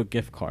gonna get you a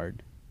gift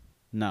card.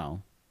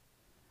 No.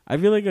 I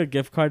feel like a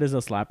gift card is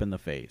a slap in the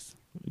face.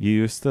 You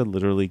used to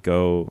literally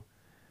go,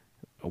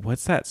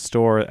 what's that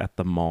store at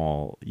the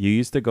mall? You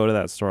used to go to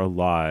that store a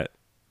lot.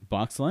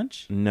 Box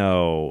Lunch?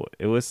 No,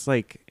 it was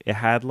like, it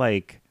had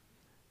like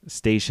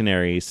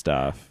stationery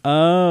stuff.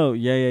 Oh,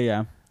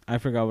 yeah. I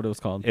forgot what it was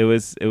called. It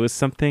was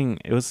some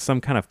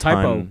kind of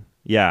typo. Pun.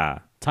 Yeah.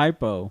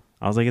 Typo.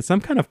 I was like, it's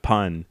some kind of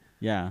pun.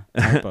 Yeah,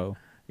 typo.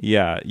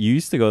 Yeah, you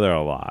used to go there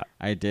a lot.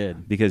 I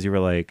did. Because you were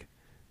like,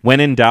 when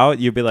in doubt,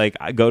 you'd be like,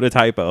 I go to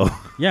Typo.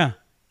 Yeah.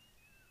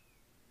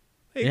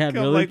 Like, yeah,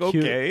 really like,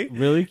 cute. Okay.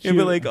 Really cute. You'd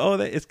be like, oh,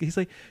 he's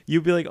like,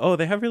 you'd be like, oh,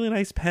 they have really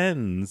nice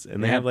pens.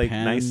 And they have like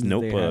pens, nice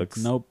notebooks.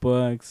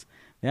 Notebooks.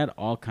 They had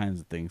all kinds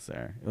of things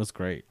there. It was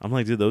great. I'm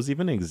like, do those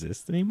even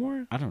exist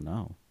anymore? I don't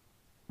know.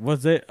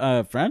 Was it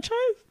a franchise?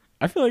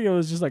 I feel like it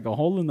was just like a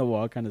hole in the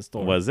wall kind of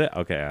store. Was it?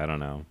 Okay, I don't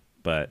know.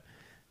 But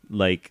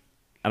like,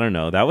 I don't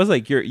know. That was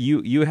like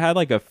you had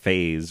like a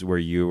phase where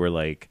you were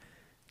like,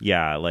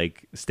 yeah,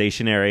 like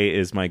stationery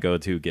is my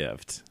go-to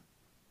gift.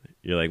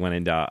 You're like, when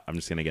in doubt, I'm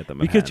just going to get them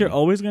a because pen. You're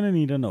always going to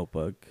need a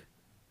notebook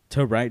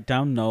to write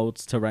down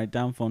notes, to write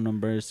down phone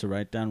numbers, to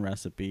write down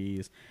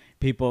recipes.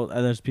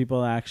 There's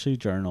people that actually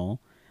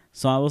journal.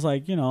 So I was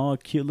like, a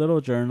cute little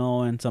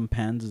journal and some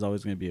pens is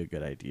always going to be a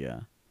good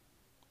idea.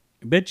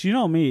 Bitch, you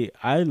know me.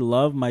 I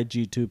love my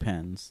G2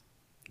 pens.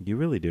 You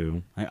really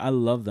do. I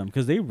love them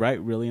because they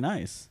write really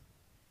nice.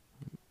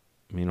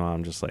 Meanwhile,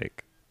 I'm just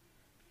like,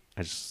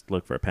 I just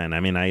look for a pen.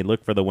 I mean, I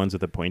look for the ones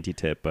with a pointy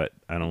tip, but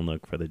I don't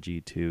look for the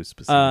G2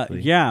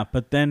 specifically. Yeah,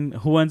 but then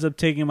who ends up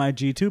taking my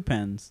G2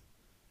 pens?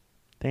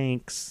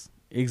 Thanks.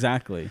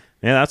 Exactly.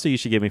 Yeah, that's what you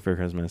should give me for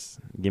Christmas.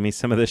 Give me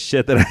some of this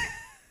shit that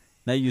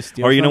you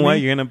steal. Or you know from what?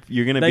 me?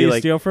 You're gonna that be you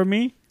like steal from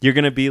me. You're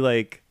gonna be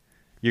like,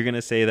 you're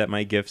gonna say that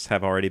my gifts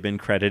have already been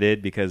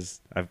credited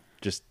because I've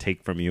just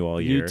take from you all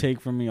year. You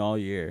take from me all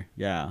year.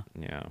 Yeah.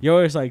 Yeah. You're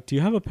always like, do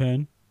you have a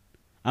pen?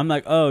 I'm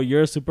like, oh,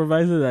 you're a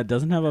supervisor that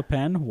doesn't have a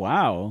pen?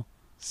 Wow.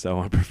 So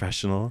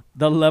unprofessional.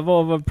 The level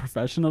of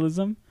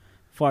unprofessionalism,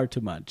 far too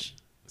much.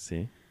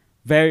 See?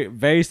 Very,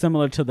 very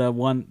similar to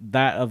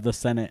that of the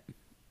Senate.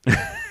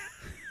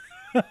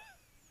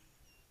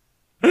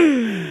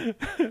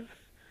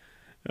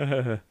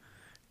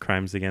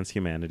 Crimes against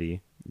humanity.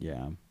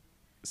 Yeah.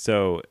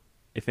 So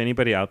if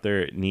anybody out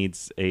there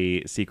needs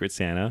a Secret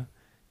Santa,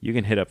 you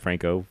can hit up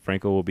Franco.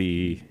 Franco will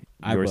be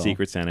your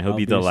Secret Santa. He'll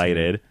be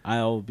delighted.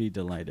 I'll be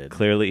delighted.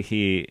 Clearly,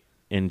 he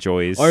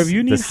enjoys or if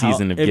you need the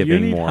season of giving more.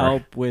 If you need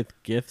help with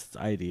gifts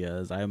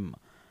ideas, I'm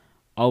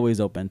always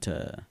open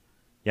to.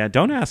 Yeah,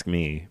 don't ask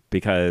me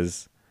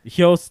because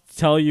he'll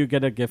tell you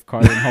get a gift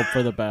card and hope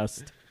for the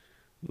best.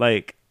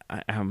 Like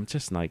I'm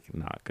just like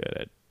not good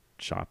at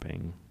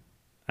shopping.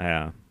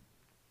 I'm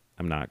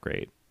not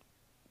great.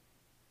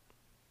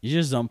 You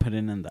just don't put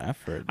in the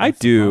effort. I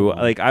do.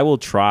 Like I will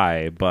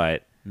try,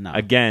 but no.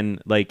 Again,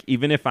 like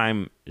even if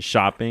I'm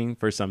shopping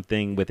for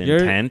something with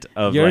intent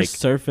of your like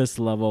surface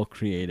level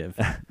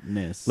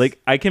creativeness. Like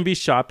I can be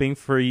shopping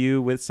for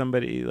you with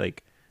somebody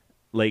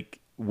like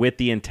with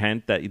the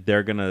intent that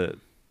they're gonna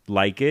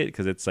like it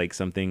because it's like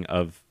something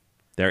of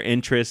their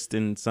interest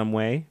in some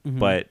way. Mm-hmm.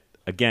 But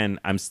again,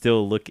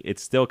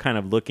 it's still kind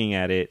of looking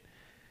at it,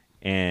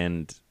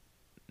 and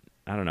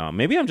I don't know.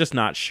 Maybe I'm just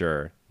not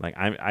sure. Like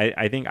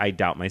I think I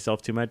doubt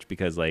myself too much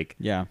because like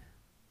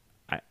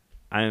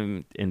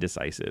I'm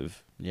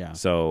indecisive. Yeah.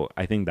 So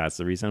I think that's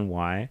the reason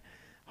why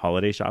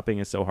holiday shopping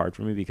is so hard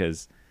for me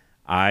because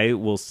I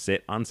will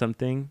sit on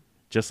something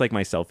just like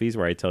my selfies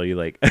where I tell you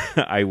like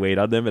I wait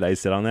on them and I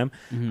sit on them.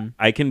 Mm-hmm.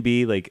 I can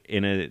be like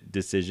in a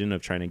decision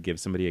of trying to give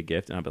somebody a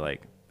gift and I'll be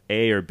like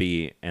A or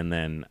B and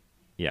then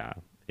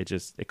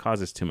it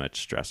causes too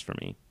much stress for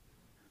me.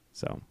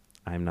 So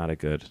I'm not a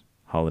good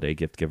holiday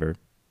gift giver.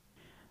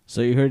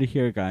 So you heard it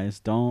here, guys.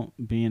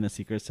 Don't be in a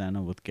Secret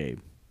Santa with Gabe.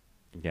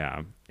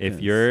 Yeah. 'Cause-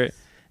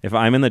 If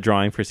I'm in the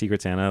drawing for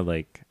Secret Santa,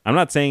 like, I'm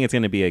not saying it's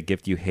going to be a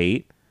gift you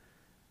hate,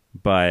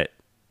 but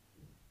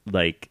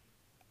like,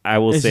 I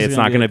will It's say just it's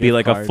gonna not be a going to be gift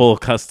like a card. full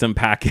custom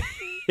package.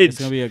 It's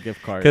gonna be a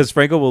gift card. Because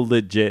Franco will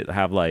legit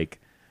have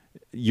like,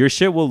 your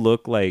shit will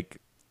look like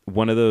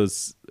one of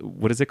those,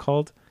 what is it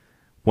called?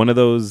 One of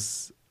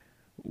those,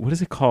 what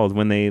is it called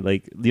when they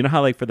like, you know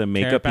how like for the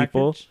makeup Care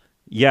people? package?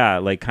 Yeah,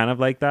 like kind of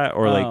like that.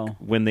 Or Oh. like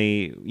when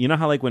they, you know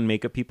how like when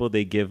makeup people,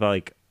 they give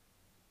like,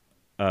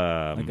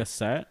 Like a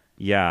set.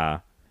 yeah,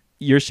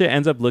 your shit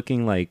ends up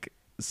looking like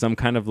some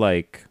kind of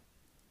like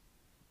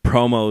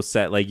promo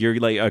set. Like you're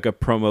like a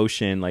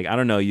promotion. Like, I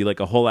don't know, you like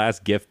a whole ass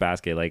gift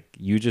basket. Like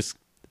you just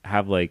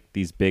have like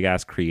these big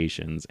ass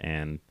creations,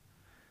 and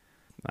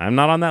I'm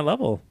not on that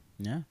level.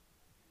 Yeah.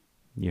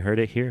 You heard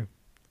it here.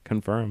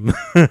 Confirm.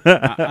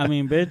 I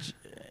mean, bitch,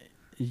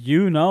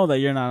 you know that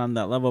you're not on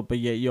that level, but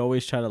yet you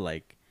always try to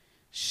like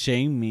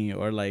shame me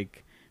or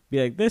like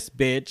be like, this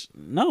bitch.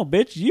 No,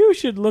 bitch, you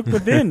should look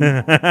within.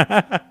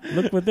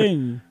 Look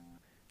within.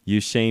 You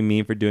shame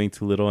me for doing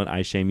too little, and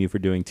I shame you for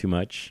doing too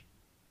much.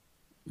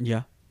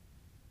 Yeah.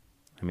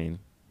 I mean,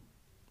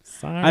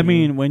 sorry. I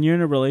mean, when you're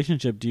in a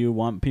relationship, do you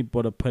want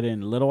people to put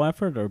in little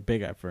effort or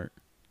big effort?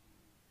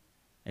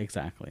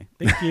 Exactly.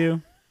 Thank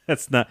you.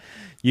 that's not.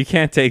 You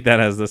can't take that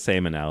as the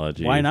same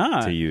analogy. Why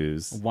not? To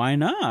use? Why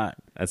not?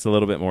 That's a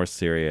little bit more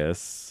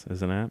serious,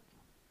 isn't it?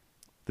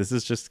 This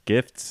is just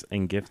gifts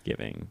and gift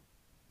giving.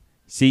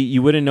 See,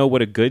 you wouldn't know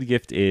what a good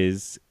gift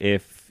is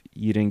if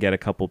you didn't get a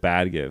couple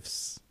bad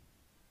gifts.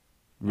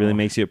 Really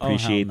makes you oh, hell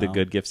appreciate the no.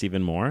 good gifts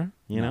even more,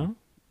 you No. know?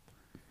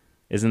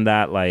 Isn't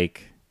that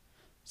like,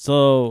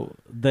 So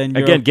then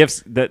you're again,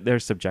 gifts that they're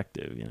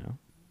subjective, you know?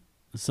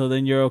 So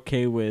then you're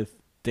okay with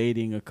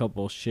dating a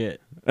couple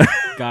shit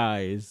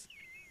guys,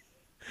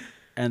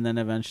 and then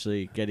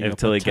eventually getting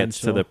Until a it gets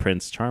to potential- the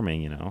Prince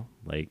Charming, you know?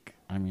 Like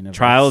I mean, if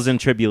trials it's- and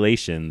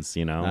tribulations,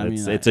 you know? I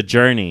mean, it's a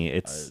journey.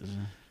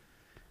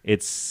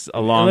 It's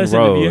a long listen,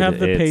 road. if you have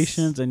the It's-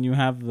 patience and you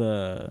have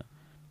the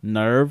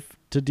nerve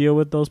to deal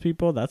with those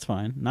people, that's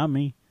fine. Not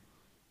me.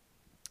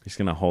 Just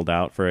gonna hold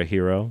out for a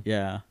hero.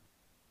 Yeah.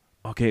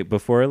 Okay,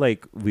 before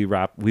like we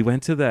wrap, we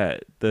went to the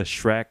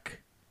Shrek,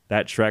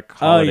 that Shrek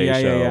holiday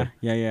show.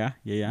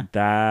 Yeah.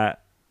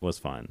 That was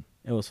fun.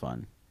 It was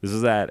fun. This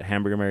was at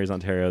Hamburger Mary's,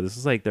 Ontario. This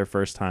was like their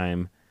first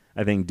time,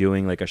 I think,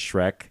 doing like a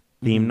Shrek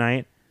theme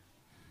night.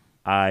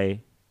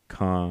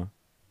 Iconic.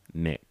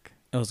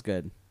 It was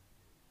good.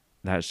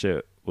 That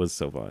shit was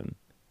so fun.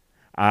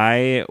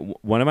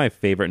 One of my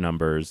favorite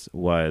numbers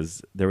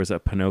was there was a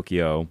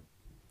Pinocchio.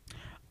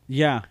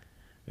 Yeah.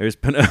 There's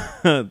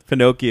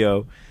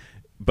Pinocchio,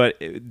 but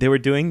they were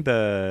doing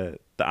the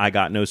I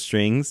Got No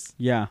Strings.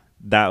 Yeah.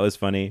 That was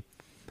funny.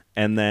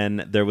 And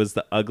then there was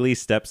the ugly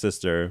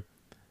stepsister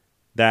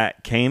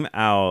that came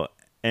out,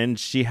 and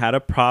she had a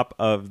prop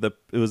of it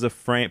was a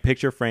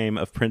picture frame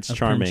of Prince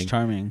Charming. Prince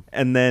Charming.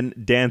 And then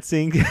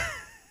dancing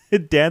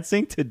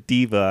to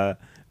Diva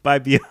by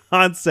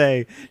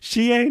Beyonce.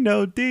 She ain't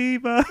no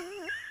diva.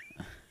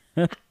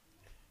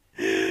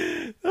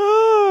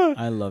 Oh,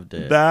 I loved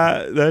it.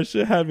 that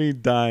shit had me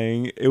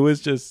dying. It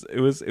was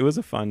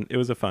a fun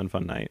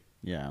night.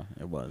 Yeah,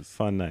 it was.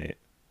 Fun night.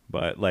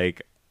 But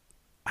like,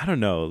 I don't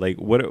know, like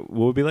what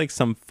would be like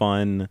some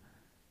fun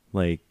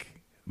like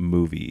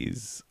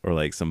movies or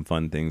like some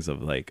fun things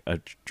of like a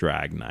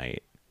drag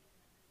night.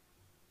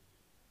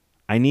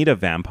 I need a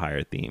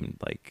vampire themed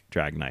like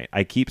drag night.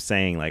 I keep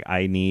saying like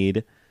I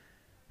need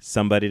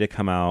somebody to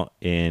come out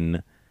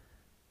in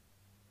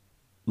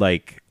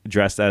like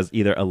dressed as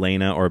either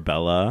Elena or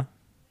Bella,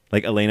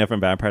 like Elena from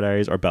Vampire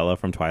Diaries or Bella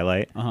from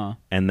Twilight,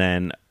 and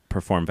then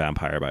perform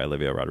Vampire by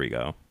Olivia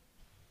Rodrigo.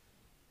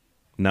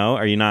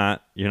 No, you're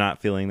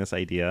not feeling this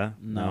idea?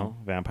 No.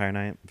 Vampire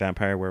night,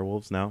 vampire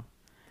werewolves. No.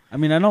 I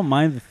mean, I don't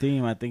mind the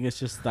theme. I think it's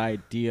just the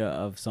idea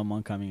of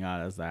someone coming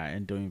out as that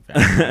and doing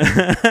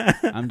vampire.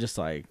 I'm just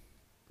like,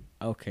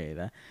 okay,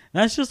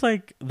 that's just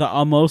like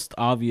the most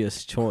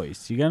obvious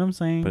choice. You get what I'm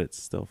saying? But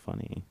it's still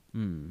funny.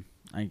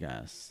 I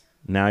guess.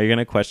 Now you're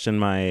gonna question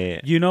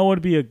my. You know what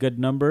would be a good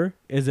number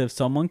is if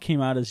someone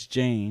came out as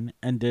Jane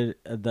and did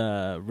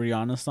the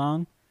Rihanna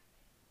song.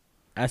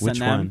 S&M. Which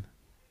one?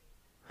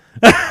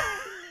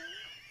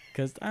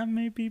 Because I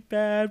may be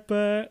bad,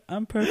 but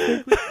I'm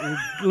perfectly.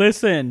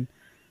 Listen.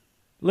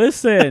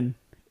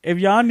 If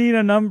y'all need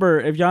a number,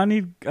 if y'all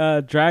need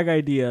drag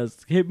ideas,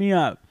 hit me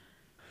up.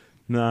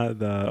 Not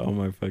that. Oh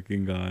my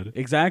fucking god.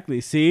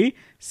 Exactly. See,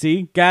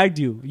 gagged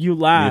you. You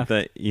laughed.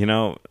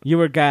 You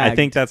were gagged. I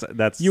think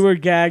that's. You were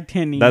gagged,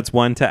 Henny. That's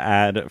one to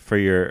add for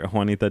your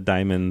Juanita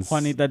Diamonds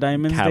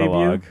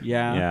catalog. Debut.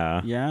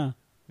 Yeah.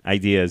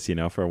 Ideas,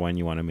 for when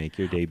you want to make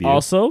your debut.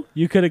 Also,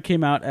 you could have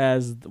came out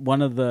as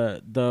one of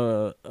the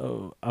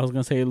I was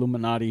gonna say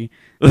Illuminati,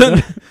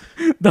 the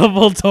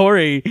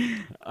Volturi.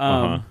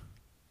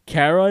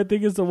 Carol, I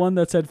think, is the one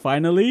that said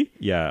finally.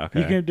 Yeah,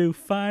 okay. You can do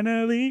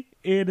finally.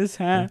 It has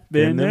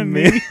happened to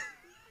me.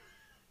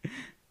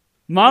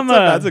 Mama.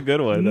 That's a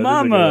good one.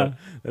 Mama.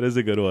 That is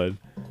a good one.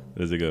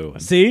 That is a good one.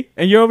 See?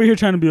 And you're over here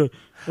trying to be like,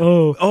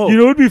 Oh. you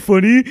know what'd be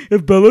funny?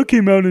 If Bella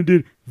came out and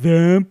did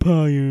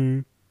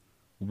vampire.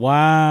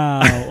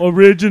 Wow.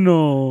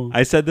 Original.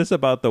 I said this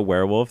about the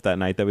werewolf that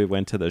night that we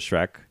went to the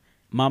Shrek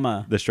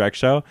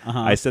show. Uh-huh.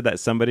 I said that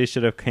somebody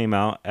should have came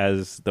out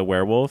as the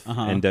werewolf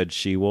and did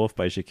She-Wolf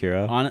by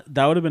Shakira.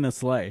 That would have been a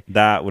slay.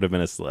 That would have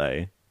been a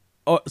slay.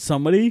 Oh,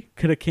 somebody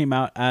could have came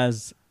out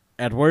as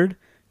Edward,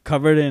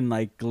 covered in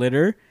like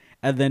glitter,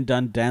 and then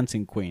done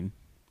Dancing Queen,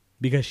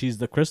 because she's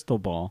the crystal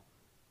ball.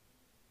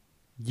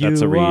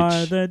 That's a reach. You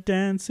are the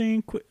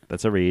dancing queen.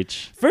 That's a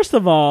reach. First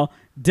of all,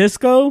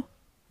 disco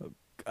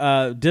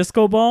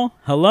ball.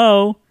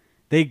 Hello,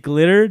 they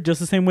glitter just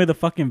the same way the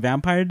fucking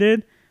vampire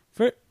did.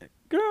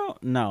 Girl,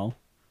 no.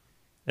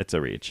 It's a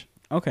reach.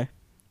 Okay,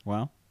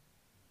 well,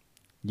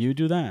 you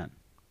do that.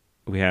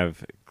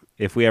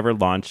 If we ever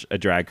launch a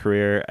drag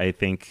career, I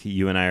think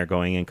you and I are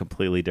going in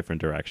completely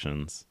different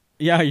directions.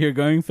 Yeah, you're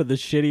going for the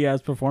shitty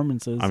ass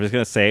performances. I'm just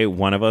gonna say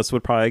one of us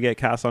would probably get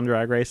cast on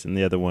Drag Race, and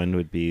the other one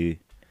would be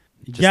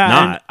just and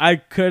not. I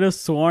could have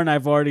sworn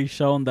I've already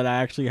shown that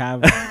I actually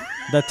have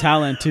the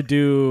talent to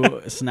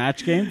do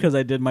Snatch Game, because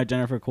I did my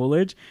Jennifer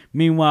Coolidge.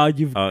 Meanwhile,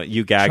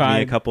 you gagged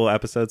me a couple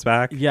episodes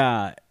back.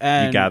 Yeah,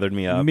 and you gathered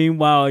me up.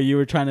 Meanwhile, you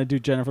were trying to do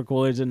Jennifer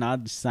Coolidge and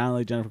not sound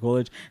like Jennifer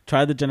Coolidge.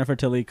 Tried the Jennifer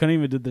Tilly, couldn't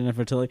even do the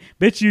Jennifer Tilly.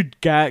 Bitch,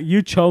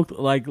 you choked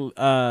like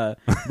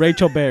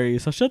Rachel Berry.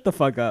 So shut the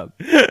fuck up.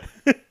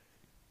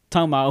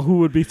 Talking about who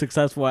would be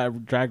successful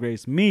at Drag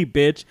Race. Me,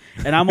 bitch.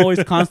 And I'm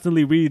always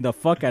constantly reading the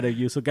fuck out of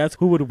you. So guess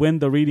who would win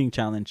the reading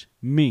challenge?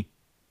 Me.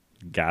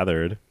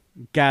 Gathered.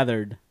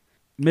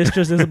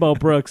 Mistress Isabel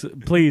Brooks,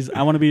 please,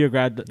 I want to be your You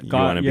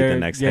want to be the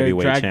next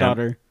heavyweight drag champ?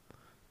 daughter.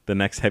 The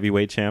next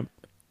heavyweight champ?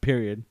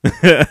 Period.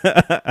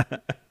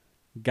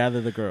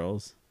 Gather the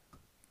girls.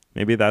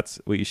 Maybe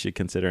that's what you should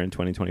consider in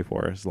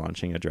 2024, is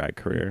launching a drag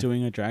career.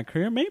 Doing a drag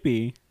career?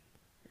 Maybe.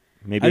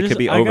 Maybe it could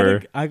be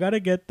over. I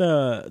gotta get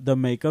the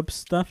makeup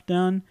stuff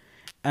done,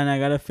 and I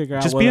gotta figure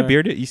out. Just be a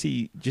bearded. You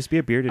see, just be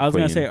a bearded. I was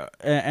queen. gonna say,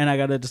 and I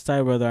gotta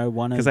decide whether I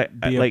want to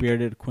be a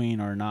bearded queen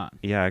or not.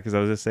 Yeah, because I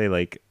was gonna say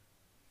like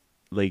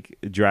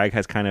drag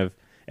has kind of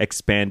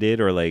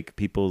expanded, or like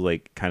people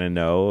like kind of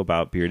know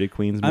about bearded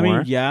queens more. I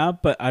mean, yeah,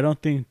 but I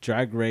don't think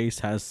Drag Race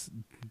has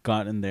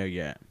gotten there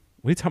yet.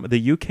 What are you talking about?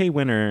 The UK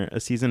winner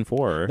of season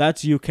 4.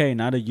 That's UK,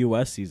 not a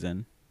US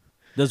season.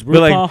 Does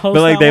RuPaul host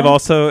but like that they've one?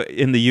 also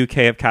in the UK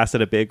have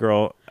casted a big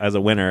girl as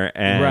a winner,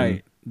 and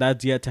right.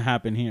 That's yet to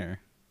happen here.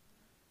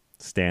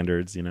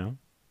 Standards, you know.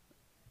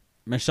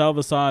 Michelle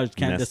Visage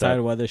can't decide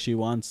up. whether she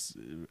wants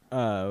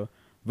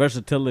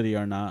versatility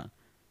or not.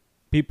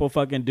 People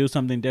fucking do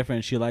something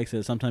different. She likes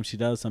it. Sometimes she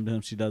does.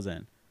 Sometimes she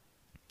doesn't.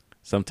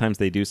 Sometimes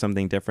they do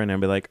something different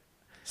and be like,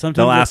 sometimes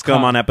they'll ask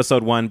them on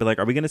episode 1, be like,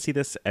 are we going to see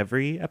this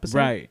every episode?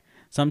 Right.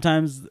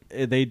 Sometimes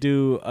they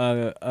do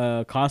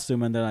a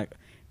costume and they're like,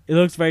 it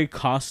looks very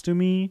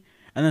costumey.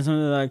 And then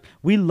something like,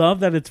 we love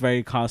that it's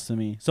very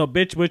costumey. So,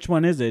 bitch, which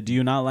one is it? Do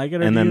you not like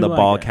it? Or And do then you the like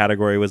ball it?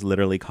 category was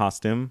literally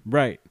costume.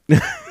 Right.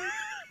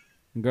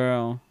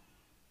 Girl.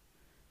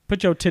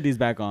 Put your titties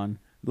back on.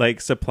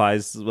 Like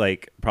supplies,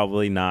 like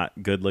probably not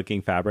good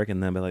looking fabric,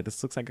 and then be like,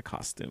 this looks like a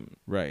costume.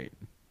 Right.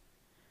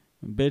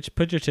 Bitch,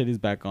 put your titties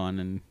back on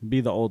and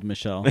be the old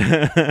Michelle.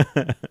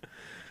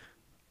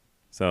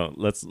 So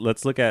let's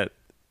look at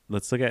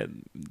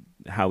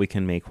how we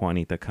can make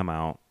Juanita come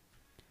out.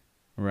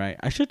 Right.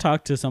 I should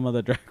talk to some of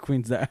the drag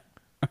queens that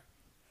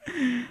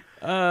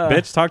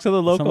Bitch, talk to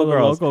the local some of the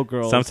girls. local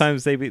girls.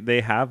 Sometimes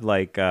they have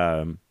like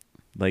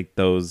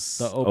those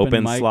The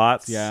open mic,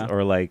 slots, yeah.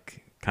 or like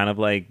kind of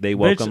like they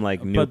welcome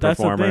like new but that's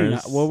performers.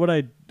 The thing.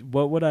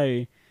 What would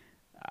I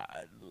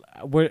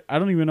I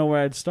don't even know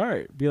where I'd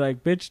start. Be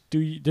like, bitch, do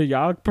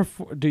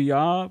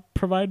y'all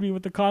provide me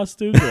with the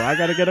costume? Do I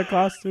gotta get a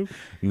costume?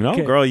 No,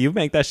 Okay. girl, you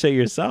make that shit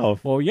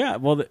yourself. Well, yeah.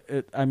 Well,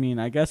 I mean,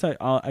 I guess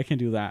I can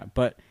do that,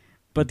 but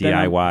then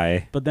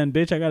DIY. but then,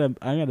 bitch, I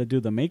gotta do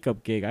the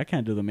makeup gig. I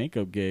can't do the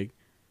makeup gig.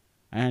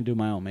 I can't do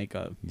my own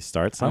makeup. You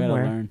start I gotta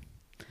somewhere. learn.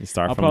 You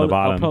start from probably, the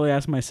bottom. I'll probably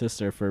ask my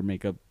sister for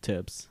makeup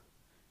tips.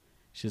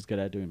 She's good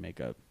at doing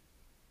makeup.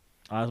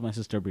 I'll ask my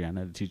sister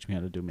Brianna to teach me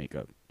how to do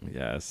makeup.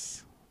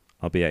 Yes.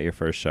 I'll be at your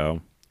first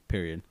show.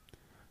 Period.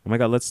 Oh my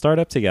God, let's start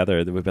up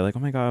together. We'd be like, oh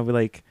my God, we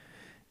like...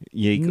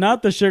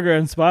 Not the sugar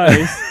and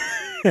spice.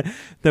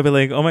 They'll be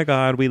like, oh my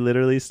God, we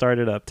literally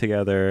started up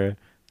together.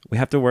 We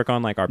have to work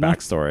on like our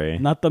backstory.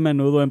 Not the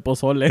menudo en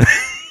pozole.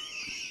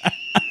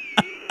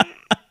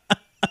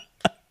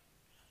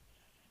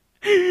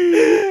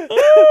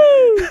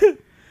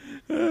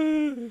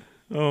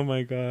 Oh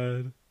my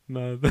God.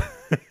 No.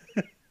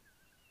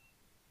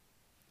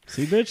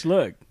 See, bitch,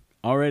 look.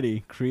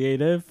 Already.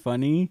 Creative,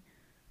 funny,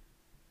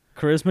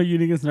 charisma,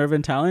 uniqueness, nerve,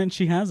 and talent.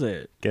 She has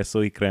it. Queso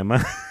y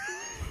crema.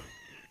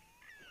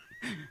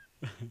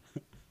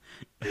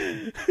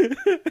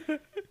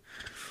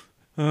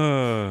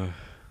 Oh,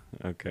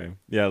 okay.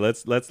 Yeah,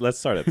 let's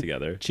start up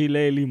together.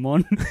 Chile,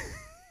 limon.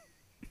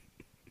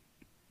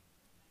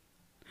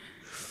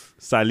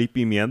 Sal y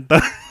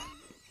pimienta.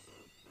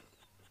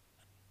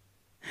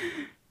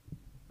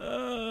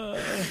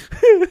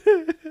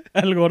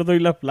 El gordo y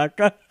la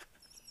flaca.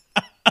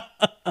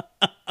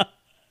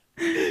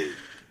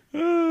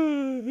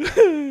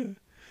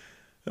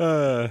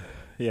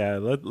 Yeah,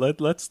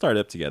 let's start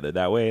up together.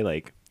 That way,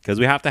 like, because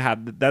we have to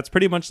have, that's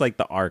pretty much like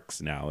the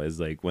arcs now, is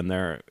like when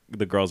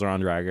the girls are on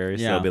Drag Race,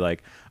 Yeah. they'll be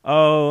like,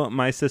 oh,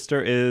 my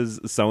sister is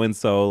so and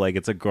so, like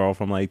it's a girl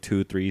from like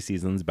 2-3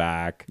 seasons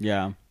back.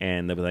 Yeah.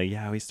 And they'll be like,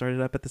 yeah, we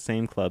started up at the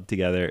same club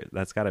together.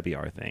 That's got to be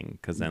our thing,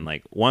 because then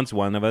like once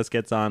one of us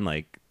gets on,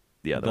 like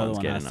the other one's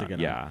one has getting to on.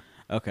 get Yeah.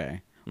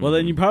 Okay. Well,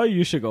 then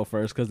you should go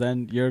first, because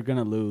then you're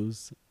gonna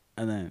lose,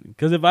 and then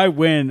because if I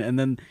win, and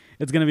then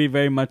it's gonna be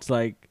very much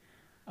like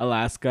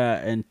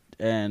Alaska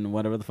and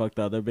whatever the fuck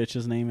the other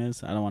bitch's name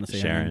is. I don't want to say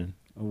her Sharon. name,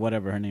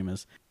 whatever her name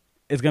is.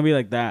 It's gonna be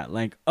like that.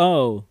 Like,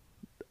 oh,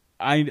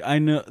 I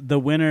know the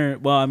winner.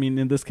 Well, I mean,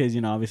 in this case,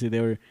 obviously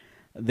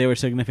they were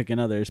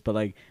significant others, but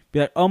like be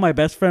like, oh, my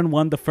best friend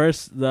won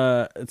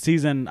the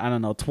season, I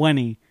don't know,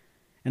 20,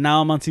 and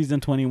now I'm on season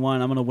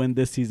 21. I'm gonna win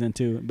this season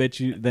too. Bitch,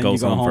 then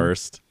Goes you go home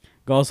first.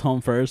 Goes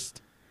home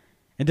first.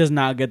 It does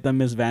not get the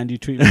Miss Vanjie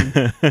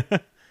treatment.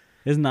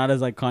 It's not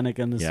as iconic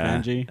as Miss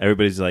Vanjie.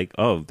 Everybody's like,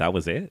 oh, that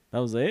was it. That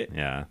was it.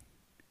 Yeah.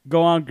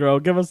 Go on, girl.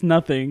 Give us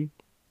nothing.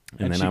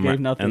 And she then gave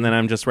nothing. and then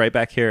I'm just right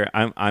back here.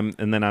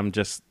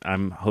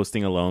 I'm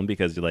hosting alone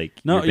because you're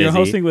like, no, you're you're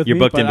hosting with you're me,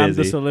 booked but and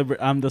busy.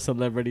 I'm the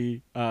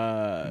celebrity.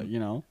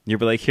 You're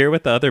like here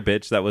with the other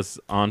bitch that was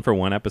on for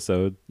one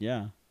episode.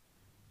 Yeah.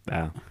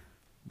 Yeah.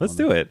 Let's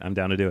do it. I'm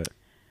down to do it.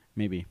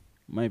 Maybe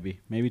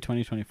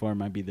 2024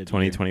 might be the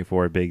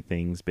 2024 big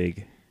things,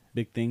 big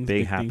things,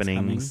 big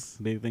happenings,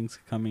 big things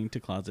coming to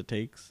Closet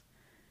Takes.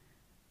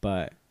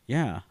 But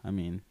yeah, I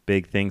mean,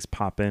 big things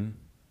popping.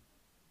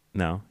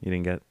 No, you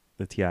didn't get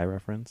the T.I.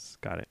 reference.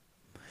 Got it.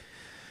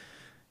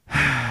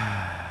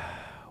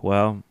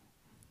 Well,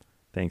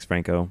 thanks,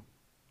 Franco.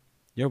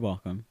 You're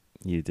welcome.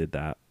 You did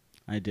that.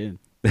 I did.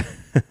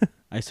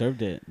 I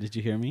served it. Did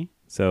you hear me?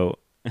 So,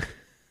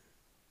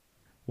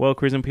 well,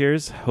 Queers and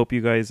Peers, hope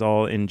you guys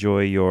all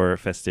enjoy your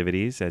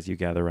festivities as you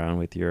gather around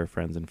with your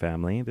friends and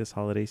family this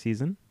holiday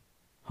season.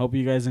 Hope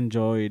you guys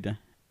enjoyed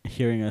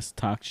hearing us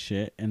talk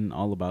shit and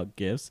all about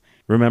gifts.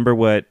 Remember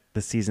what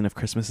the season of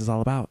Christmas is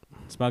all about.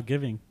 It's about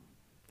giving.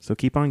 So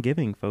keep on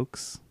giving,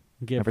 folks.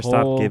 Give Never whole,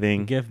 stop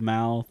giving. Give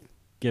mouth.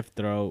 Give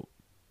throat.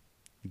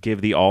 Give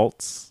the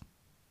alts.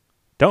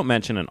 Don't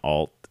mention an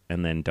alt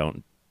and then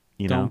don't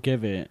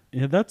give it.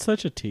 Yeah, that's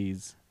such a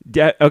tease.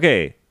 Yeah,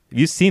 okay.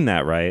 You've seen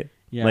that, right?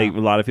 Yeah. Like a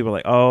lot of people are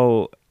like,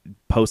 oh,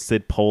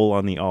 posted poll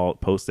on the alt,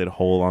 posted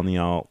hole on the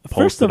alt,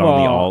 posted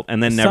on the alt,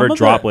 and then never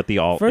drop what the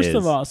alt is. First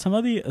of all,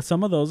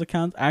 some of those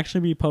accounts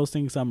actually be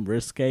posting some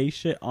risque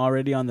shit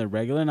already on their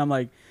regular, and I'm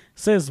like,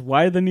 sis,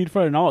 why the need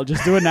for an alt?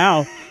 Just do it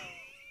now.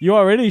 You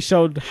already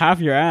showed half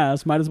your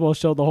ass. Might as well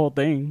show the whole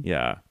thing.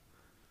 Yeah.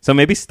 So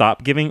maybe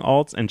stop giving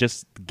alts and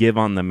just give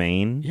on the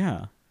main.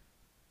 Yeah.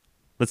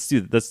 Let's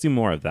do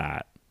more of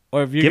that.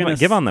 Or if you're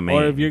give on the main.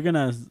 Or if you're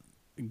gonna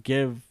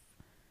give,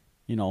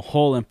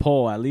 hole and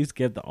pole, at least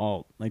give the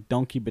alt. Like,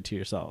 don't keep it to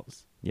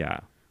yourselves. Yeah.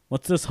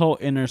 What's this whole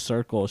inner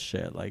circle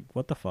shit? Like,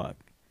 what the fuck?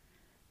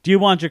 Do you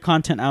want your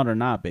content out or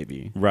not,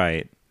 baby?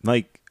 Right.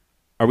 Like,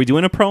 are we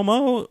doing a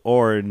promo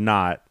or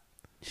not?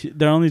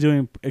 They're only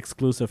doing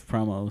exclusive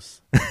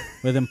promos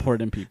with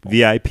important people.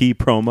 VIP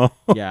promo.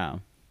 Yeah.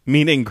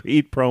 Meet and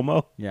greet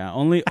promo. Yeah.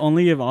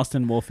 Only if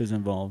Austin Wolf is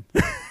involved.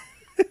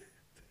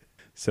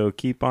 So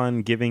keep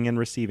on giving and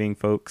receiving,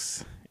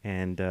 folks,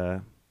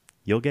 and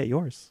you'll get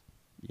yours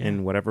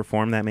in whatever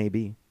form that may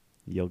be.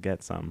 You'll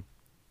get some.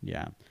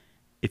 Yeah.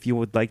 If you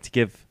would like to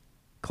give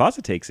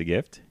Closet Takes a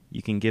gift,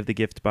 you can give the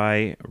gift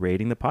by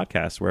rating the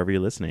podcast wherever you're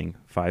listening.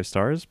 5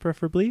 stars,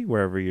 preferably,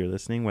 wherever you're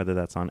listening, whether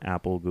that's on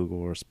Apple, Google,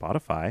 or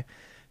Spotify.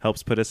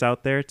 Helps put us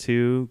out there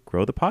to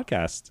grow the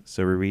podcast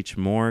so we reach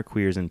more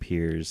queers and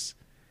peers,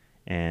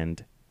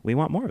 and we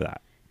want more of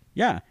that.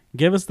 Yeah.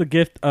 Give us the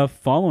gift of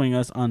following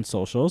us on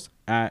socials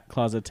at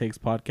Closet Takes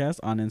Podcast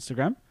on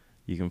Instagram.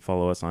 You can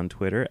follow us on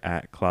Twitter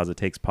at Closet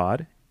Takes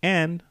Pod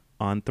and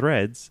on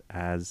Threads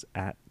as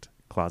at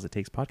Closet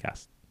Takes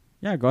Podcast.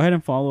 Yeah, go ahead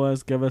and follow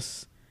us. Give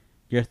us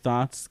your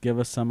thoughts. Give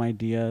us some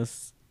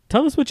ideas.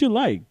 Tell us what you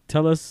like.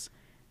 Tell us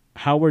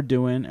how we're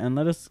doing, and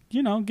let us,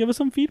 give us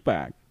some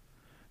feedback.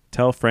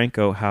 Tell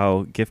Franco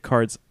how gift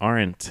cards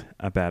aren't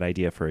a bad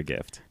idea for a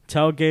gift.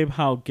 Tell Gabe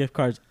how gift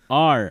cards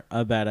are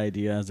a bad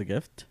idea as a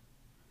gift.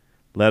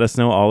 Let us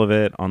know all of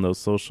it on those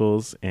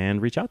socials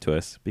and reach out to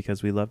us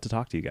because we love to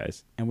talk to you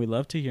guys. And we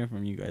love to hear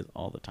from you guys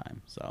all the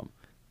time. So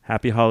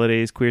happy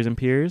holidays, queers and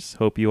peers.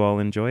 Hope you all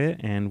enjoy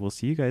it, and we'll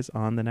see you guys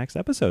on the next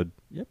episode.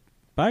 Yep.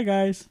 Bye,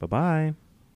 guys. Bye-bye.